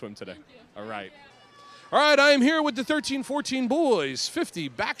on a great swim today. All right. All right, I am here with the 13-14 boys, 50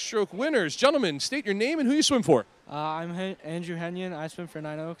 backstroke winners. Gentlemen, state your name and who you swim for. I'm Andrew Henyon. I swim for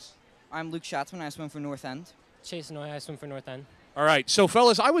 9 Oaks. I'm Luke Schatzman. I swim for North End. Chase Noy. I swim for North End. All right, so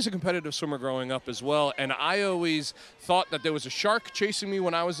fellas, I was a competitive swimmer growing up as well, and I always thought that there was a shark chasing me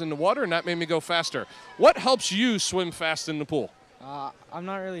when I was in the water, and that made me go faster. What helps you swim fast in the pool? I'm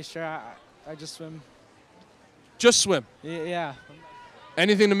not really sure. I just swim. Just swim. Yeah.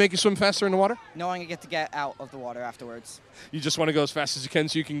 Anything to make you swim faster in the water? Knowing I get to get out of the water afterwards. You just want to go as fast as you can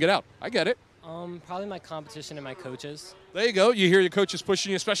so you can get out. I get it. Probably my competition and my coaches. There you go. You hear your coaches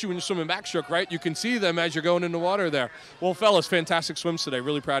pushing you, especially when you're swimming backstroke, right? You can see them as you're going in the water there. Well, fellas, fantastic swims today.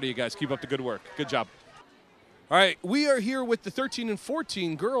 Really proud of you guys. Keep up the good work. Good job. All right, we are here with the 13 and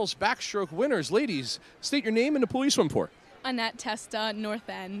 14 girls backstroke winners. Ladies, state your name and the pool you swim for. Annette Testa, North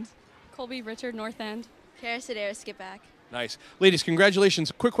End. Colby Richard, North End. Kara Sedaris, skip back. Nice. Ladies,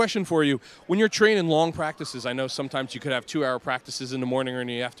 congratulations. Quick question for you. When you're training long practices, I know sometimes you could have 2-hour practices in the morning or in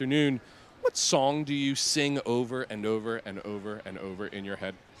the afternoon. What song do you sing over and over and over and over in your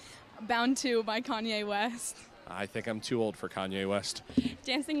head? Bound 2 by Kanye West. I think I'm too old for Kanye West.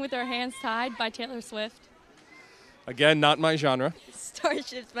 Dancing with Our Hands Tied by Taylor Swift. Again, not my genre.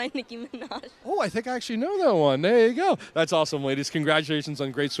 Starships by Nicki Minaj. Oh, I think I actually know that one. There you go. That's awesome, ladies. Congratulations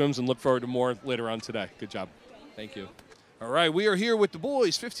on great swims and look forward to more later on today. Good job. Thank you. All right, we are here with the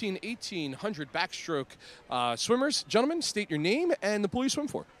boys, 15, 1800 backstroke swimmers. Gentlemen, state your name and the pool you swim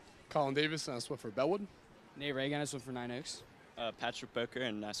for. Colin Davis, and I swim for Bellwood. Nate Reagan, I swim for Nine Oaks. Patrick Boker,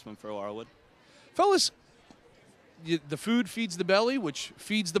 and I swim for Laurelwood. Fellas, the food feeds the belly, which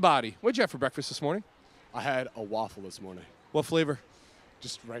feeds the body. What'd you have for breakfast this morning? I had a waffle this morning. What flavor?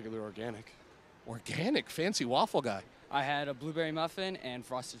 Just regular organic. Organic, fancy waffle guy. I had a blueberry muffin and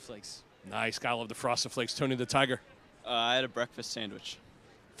Frosted Flakes. Nice, gotta love the Frosted Flakes. Tony the Tiger. I had a breakfast sandwich.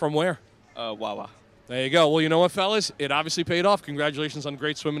 From where? Wawa. There you go. Well, you know what, fellas? It obviously paid off. Congratulations on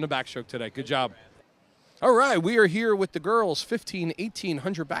great swim in the backstroke today. Good job. All right, we are here with the girls, 15,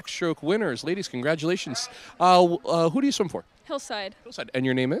 1800 backstroke winners. Ladies, congratulations. Who do you swim for? Hillside. Hillside. And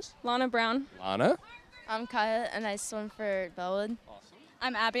your name is? Lana Brown. Lana. I'm Kaya, and I swim for Bellwood.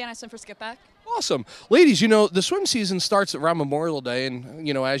 I'm Abby, and I swim for Skipback. Awesome. Ladies, you know, the swim season starts around Memorial Day, and,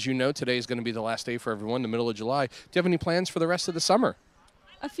 you know, as you know, today is going to be the last day for everyone, the middle of July. Do you have any plans for the rest of the summer?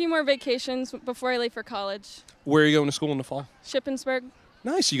 A few more vacations before I leave for college. Where are you going to school in the fall? Shippensburg.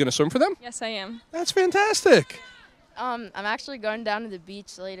 Nice. You going to swim for them? Yes, I am. That's fantastic. I'm actually going down to the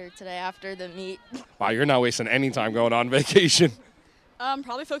beach later today after the meet. Wow, you're not wasting any time going on vacation.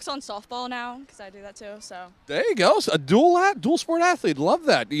 Probably focus on softball now because I do that too. So there you go. A dual sport athlete. Love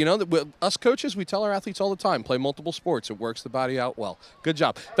that. You know, us coaches, we tell our athletes all the time, play multiple sports. It works the body out well. Good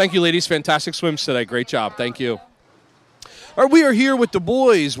job. Thank you, ladies. Fantastic swims today. Great job. Thank you. All right, we are here with the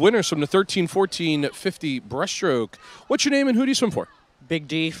boys, winners from the 13-14-50 breaststroke. What's your name and who do you swim for? Big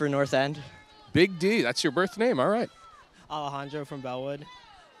D for North End. Big D. That's your birth name. All right. Alejandro from Bellwood.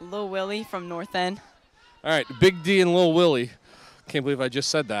 Lil Willie from North End. All right, Big D and Lil Willie. Can't believe I just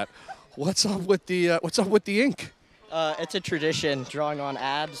said that. What's up with the ink? It's a tradition, drawing on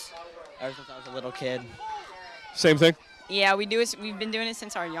abs ever since I was a little kid. Same thing? Yeah, we do it. We've been doing it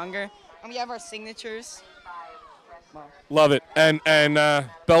since our younger. And we have our signatures. Love it. And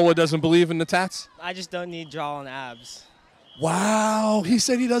Bellwood doesn't believe in the tats? I just don't need draw on abs. Wow, he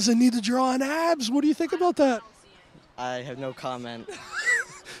said he doesn't need to draw on abs. What do you think about that? I have no comment.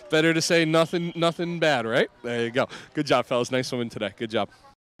 Better to say nothing bad, right? There you go. Good job, fellas. Nice swimming today. Good job.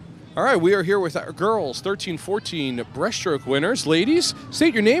 All right, we are here with our girls, 13-14 breaststroke winners. Ladies,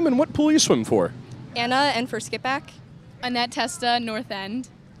 state your name and what pool you swim for. Anna, and for Skipback. Annette Testa, North End.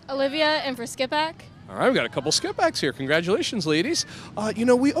 Olivia, and for Skipback. All right, we've got a couple skipbacks here. Congratulations, ladies. You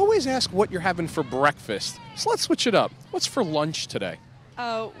know, we always ask what you're having for breakfast. So let's switch it up. What's for lunch today?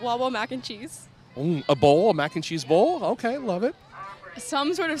 Wawa mac and cheese. A bowl, a mac and cheese bowl? Okay, love it.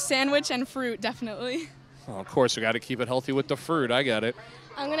 Some sort of sandwich and fruit, definitely. Oh, of course, we got to keep it healthy with the fruit. I get it.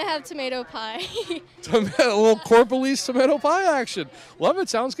 I'm going to have tomato pie. A little Corporalese tomato pie action. Love it.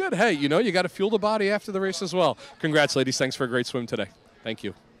 Sounds good. Hey, you know, you got to fuel the body after the race as well. Congrats, ladies. Thanks for a great swim today. Thank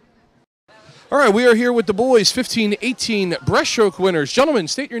you. All right, we are here with the boys, 15-18 breaststroke winners. Gentlemen,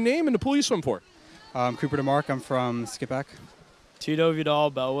 state your name and the pool you swim for. Cooper DeMark. I'm from Skipback. Tito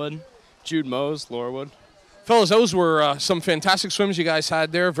Vidal, Bellwood. Jude Mose, Laurelwood. Fellas, those were some fantastic swims you guys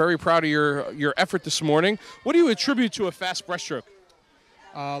had there. Very proud of your effort this morning. What do you attribute to a fast breaststroke?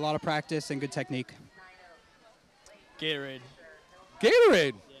 A lot of practice and good technique. Gatorade.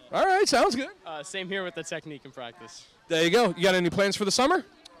 Gatorade. Yeah. All right, sounds good. Same here with the technique and practice. There you go. You got any plans for the summer?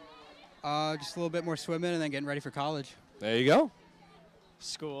 Just a little bit more swimming and then getting ready for college. There you go.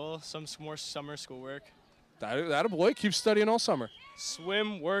 School, some more summer schoolwork. That a boy. Keep studying all summer.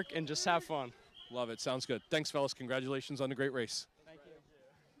 Swim, work, and just have fun. Love it. Sounds good. Thanks, fellas. Congratulations on the great race. Thank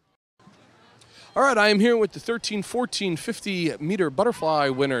you. All right, I am here with the 13-14 50-meter butterfly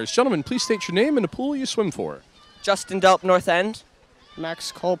winners. Gentlemen, please state your name and the pool you swim for. Justin Delp, North End.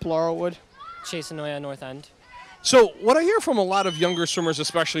 Max Culp, Laurelwood. Chase Anoya, North End. So what I hear from a lot of younger swimmers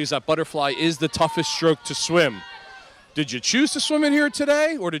especially is that butterfly is the toughest stroke to swim. Did you choose to swim in here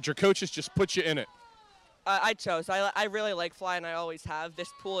today, or did your coaches just put you in it? I chose. I really like fly, and I always have. This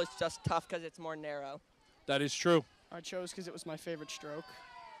pool is just tough because it's more narrow. That is true. I chose because it was my favorite stroke.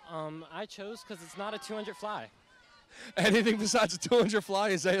 I chose because it's not a 200 fly. Anything besides a 200 fly,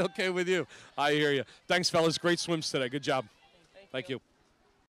 is that okay with you? I hear you. Thanks, fellas. Great swims today. Good job. Thank you.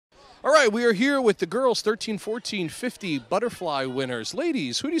 All right, we are here with the girls 13, 14, 50 butterfly winners.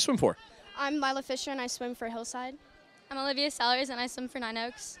 Ladies, who do you swim for? I'm Lila Fisher, and I swim for Hillside. I'm Olivia Sellers, and I swim for Nine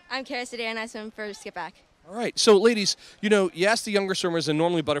Oaks. I'm Kara Sedair, and I swim for Skipback. All right, so ladies, you know, you ask the younger swimmers, and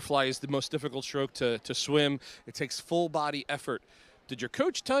normally butterfly is the most difficult stroke to swim. It takes full body effort. Did your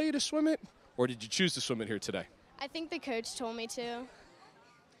coach tell you to swim it, or did you choose to swim it here today? I think the coach told me to.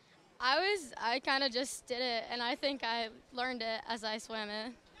 I kind of just did it, and I think I learned it as I swam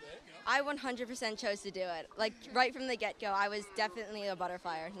it. I 100% chose to do it. Like, right from the get-go, I was definitely a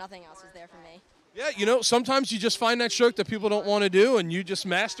butterflyer. Nothing else was there for me. Yeah, you know, sometimes you just find that stroke that people don't want to do, and you just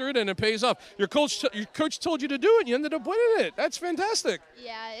master it, and it pays off. Your coach told you to do it, and you ended up winning it. That's fantastic.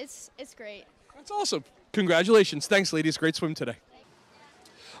 Yeah, it's great. That's awesome. Congratulations. Thanks, ladies. Great swim today.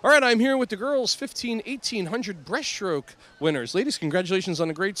 All right, I'm here with the girls 15, 1800 breaststroke winners. Ladies, congratulations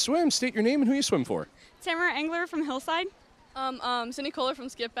on a great swim. State your name and who you swim for. Tamara Engler from Hillside. Cindy Kohler from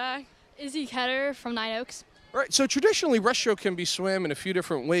Skipback. Izzy Ketter from Nine Oaks. All right, so traditionally, breaststroke can be swam in a few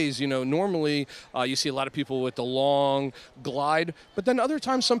different ways. You know, normally you see a lot of people with the long glide, but then other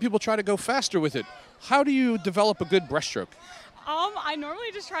times some people try to go faster with it. How do you develop a good breaststroke? I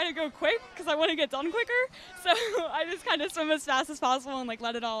normally just try to go quick because I want to get done quicker. So I just kind of swim as fast as possible and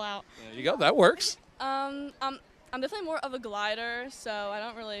let it all out. There you go. That works. I'm definitely more of a glider, so I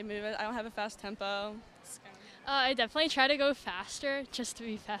don't really move it. I don't have a fast tempo. I definitely try to go faster just to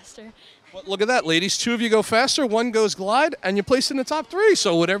be faster. Well, look at that, ladies. Two of you go faster, one goes glide, and you place in the top three.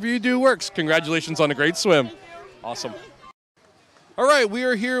 So whatever you do works. Congratulations on a great swim. Awesome. All right, we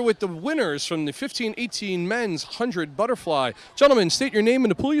are here with the winners from the 15-18 men's 100 butterfly. Gentlemen, state your name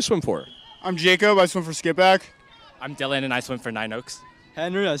and the pool you swim for. I'm Jacob. I swim for Skipback. I'm Dylan, and I swim for Nine Oaks.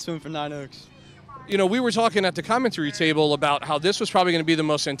 Henry, I swim for Nine Oaks. You know, we were talking at the commentary table about how this was probably going to be the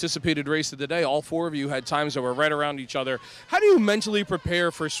most anticipated race of the day. All four of you had times that were right around each other. How do you mentally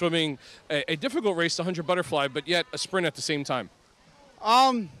prepare for swimming a difficult race, the 100 butterfly, but yet a sprint at the same time?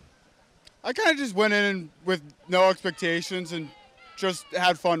 I kind of just went in with no expectations and just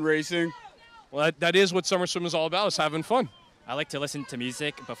had fun racing. Well, that is what summer swim is all about, is having fun. I like to listen to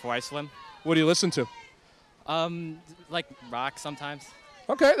music before I swim. What do you listen to? Like rock sometimes.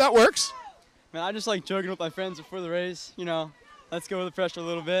 Okay, that works. Man, I just like joking with my friends before the race. You know, let's go with the pressure a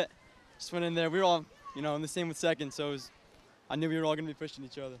little bit. Just went in there. We were all, you know, in the same with second, so I knew we were all going to be pushing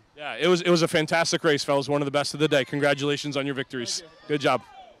each other. Yeah, it was a fantastic race, fellas. One of the best of the day. Congratulations on your victories. Good job.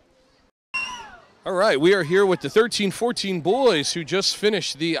 All right, we are here with the 13-14 boys who just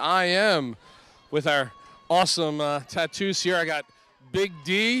finished the IM with our awesome tattoos here. I got Big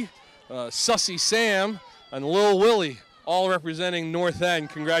D, Sussy Sam, and Lil Willie, all representing North End.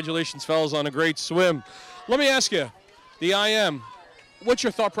 Congratulations, fellas, on a great swim. Let me ask you, the IM, what's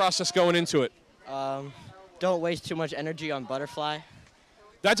your thought process going into it? Don't waste too much energy on butterfly.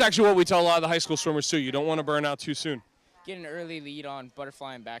 That's actually what we tell a lot of the high school swimmers, too. You don't want to burn out too soon. Get an early lead on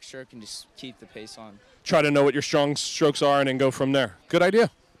butterfly and backstroke and just keep the pace on. Try to know what your strong strokes are and then go from there. Good idea.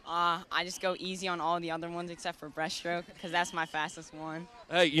 I just go easy on all the other ones except for breaststroke because that's my fastest one.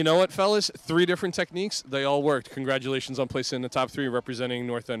 Hey, you know what, fellas? 3 different techniques. They all worked. Congratulations on placing in the top 3, representing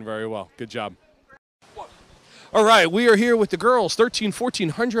North End very well. Good job. All right, we are here with the girls,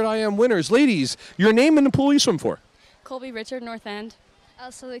 13-1400 IM winners. Ladies, your name and the pool you swim for. Colby Richard, North End.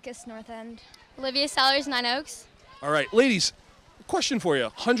 Elsa Lucas, North End. Olivia Sellers, Nine Oaks. All right, ladies, question for you.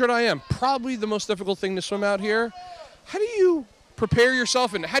 100 IM, probably the most difficult thing to swim out here. How do you prepare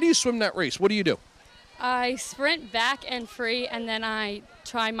yourself, and how do you swim that race? What do you do? I sprint back and free, and then I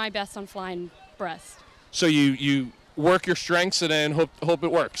try my best on flying breast. So you work your strengths and then hope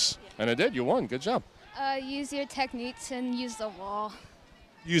it works. And it did. You won. Good job. Use your techniques and use the wall.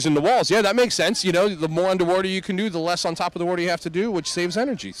 Using the walls. Yeah, that makes sense. You know, the more underwater you can do, the less on top of the water you have to do, which saves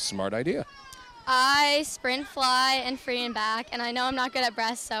energy. Smart idea. I sprint, fly, and free and back, and I know I'm not good at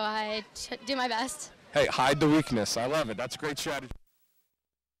breast, so I do my best. Hey, hide the weakness. I love it. That's a great strategy.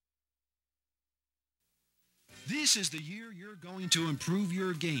 This is the year you're going to improve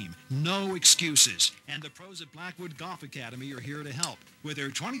your game. No excuses. And the pros at Blackwood Golf Academy are here to help. With their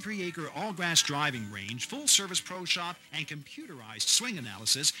 23-acre all-grass driving range, full-service pro shop, and computerized swing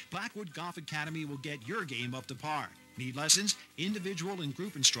analysis, Blackwood Golf Academy will get your game up to par. Need lessons? Individual and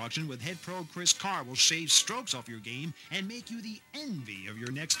group instruction with head pro Chris Carr will shave strokes off your game and make you the envy of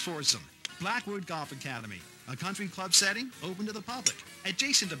your next foursome. Blackwood Golf Academy, a country club setting open to the public,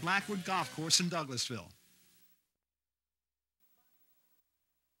 adjacent to Blackwood Golf Course in Douglasville.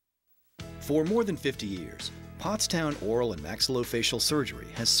 For more than 50 years, Pottstown Oral and Maxillofacial Surgery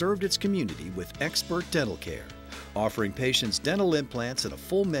has served its community with expert dental care, offering patients dental implants and a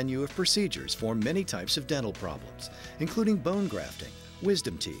full menu of procedures for many types of dental problems, including bone grafting,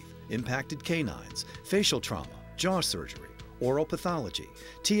 wisdom teeth, impacted canines, facial trauma, jaw surgery, oral pathology,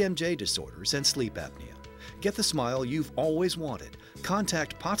 TMJ disorders, and sleep apnea. Get the smile you've always wanted.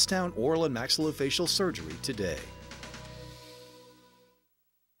 Contact Pottstown Oral and Maxillofacial Surgery today.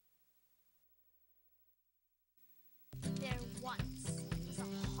 There once was a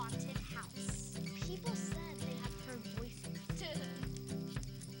haunted house. People said they had heard voices,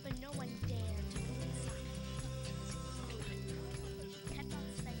 but no one dared to go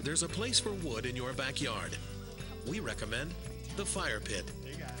inside. There's a place for wood in your backyard. We recommend the Fire Pit.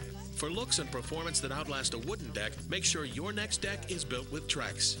 For looks and performance that outlast a wooden deck, make sure your next deck is built with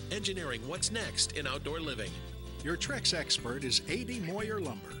Trex, engineering what's next in outdoor living. Your Trex expert is A.D. Moyer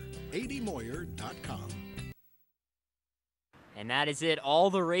Lumber. admoyer.com. And that is it.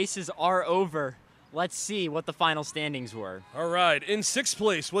 All the races are over. Let's see what the final standings were. All right. In 6th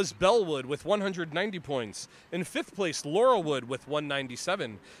place was Bellwood with 190 points. In 5th place, Laurelwood with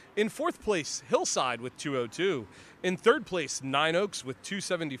 197. In 4th place, Hillside with 202. In 3rd place, Nine Oaks with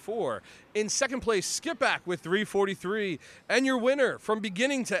 274. In 2nd place, Skipback with 343. And your winner from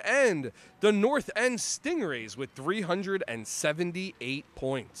beginning to end, the North End Stingrays with 378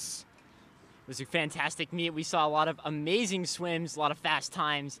 points. It was a fantastic meet. We saw a lot of amazing swims, a lot of fast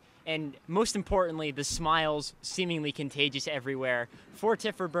times, and most importantly, the smiles seemingly contagious everywhere. For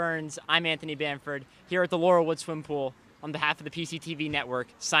Tiffer Burns, I'm Anthony Bamford, here at the Laurelwood Swim Pool on behalf of the PCTV Network,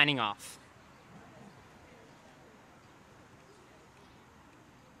 signing off.